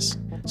promise.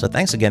 So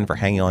thanks again for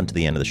hanging on to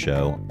the end of the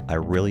show. I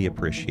really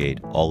appreciate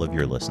all of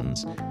your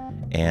listens.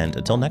 And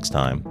until next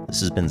time, this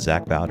has been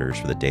Zach Bowders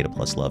for the Data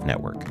Plus Love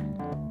Network.